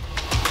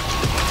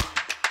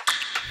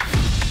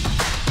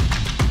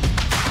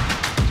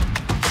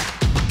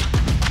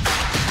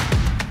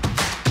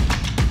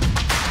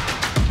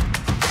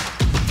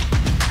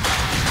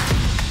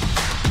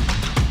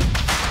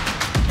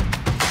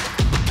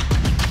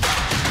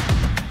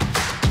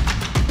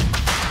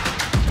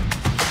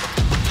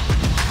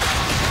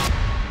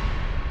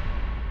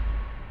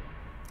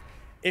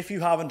 If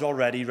you haven't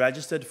already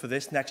registered for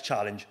this next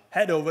challenge,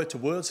 head over to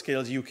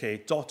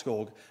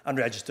worldskillsuk.org and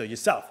register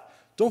yourself.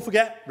 Don't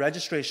forget,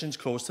 registration's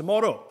closed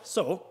tomorrow,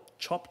 so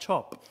chop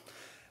chop.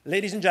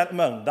 Ladies and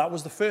gentlemen, that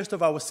was the first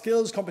of our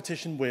Skills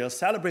Competition Wales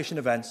Celebration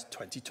Events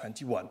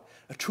 2021.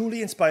 A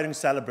truly inspiring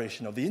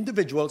celebration of the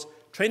individuals,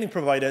 training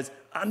providers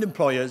and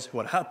employers who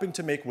are helping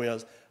to make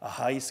Wales a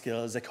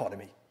high-skills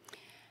economy.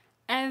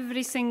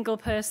 Every single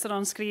person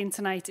on screen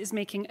tonight is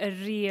making a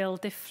real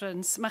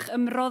difference. Mae'ch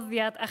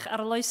ymroddiad a'ch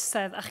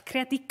arloesedd a'ch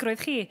creadigrwydd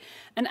chi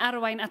yn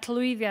arwain at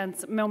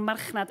lwyddiant mewn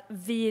marchnad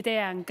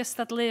fyd-eang,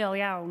 gystadleuol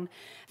iawn.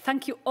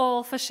 Thank you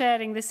all for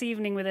sharing this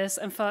evening with us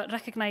and for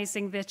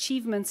recognising the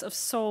achievements of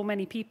so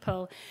many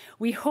people.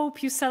 We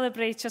hope you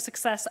celebrate your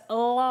success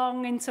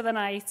long into the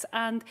night,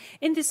 and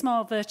in this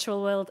more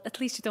virtual world, at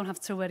least you don't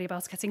have to worry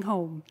about getting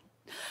home.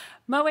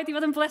 Mae wedi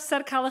fod yn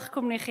bleser cael eich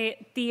cwmni chi.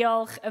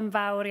 Diolch yn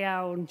fawr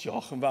iawn.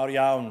 Diolch yn fawr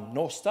iawn.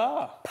 Nos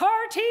da.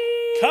 Party!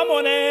 Come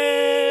on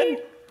in!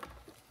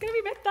 Gyda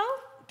fi medal?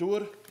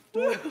 Dŵr.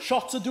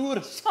 Shots o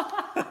dŵr.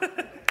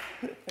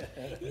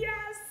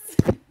 Yes!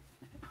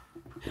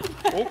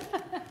 Oh.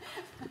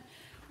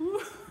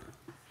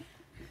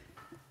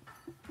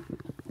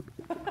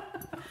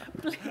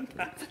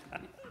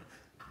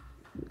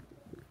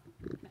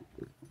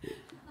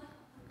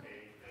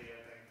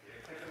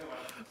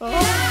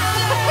 Oh.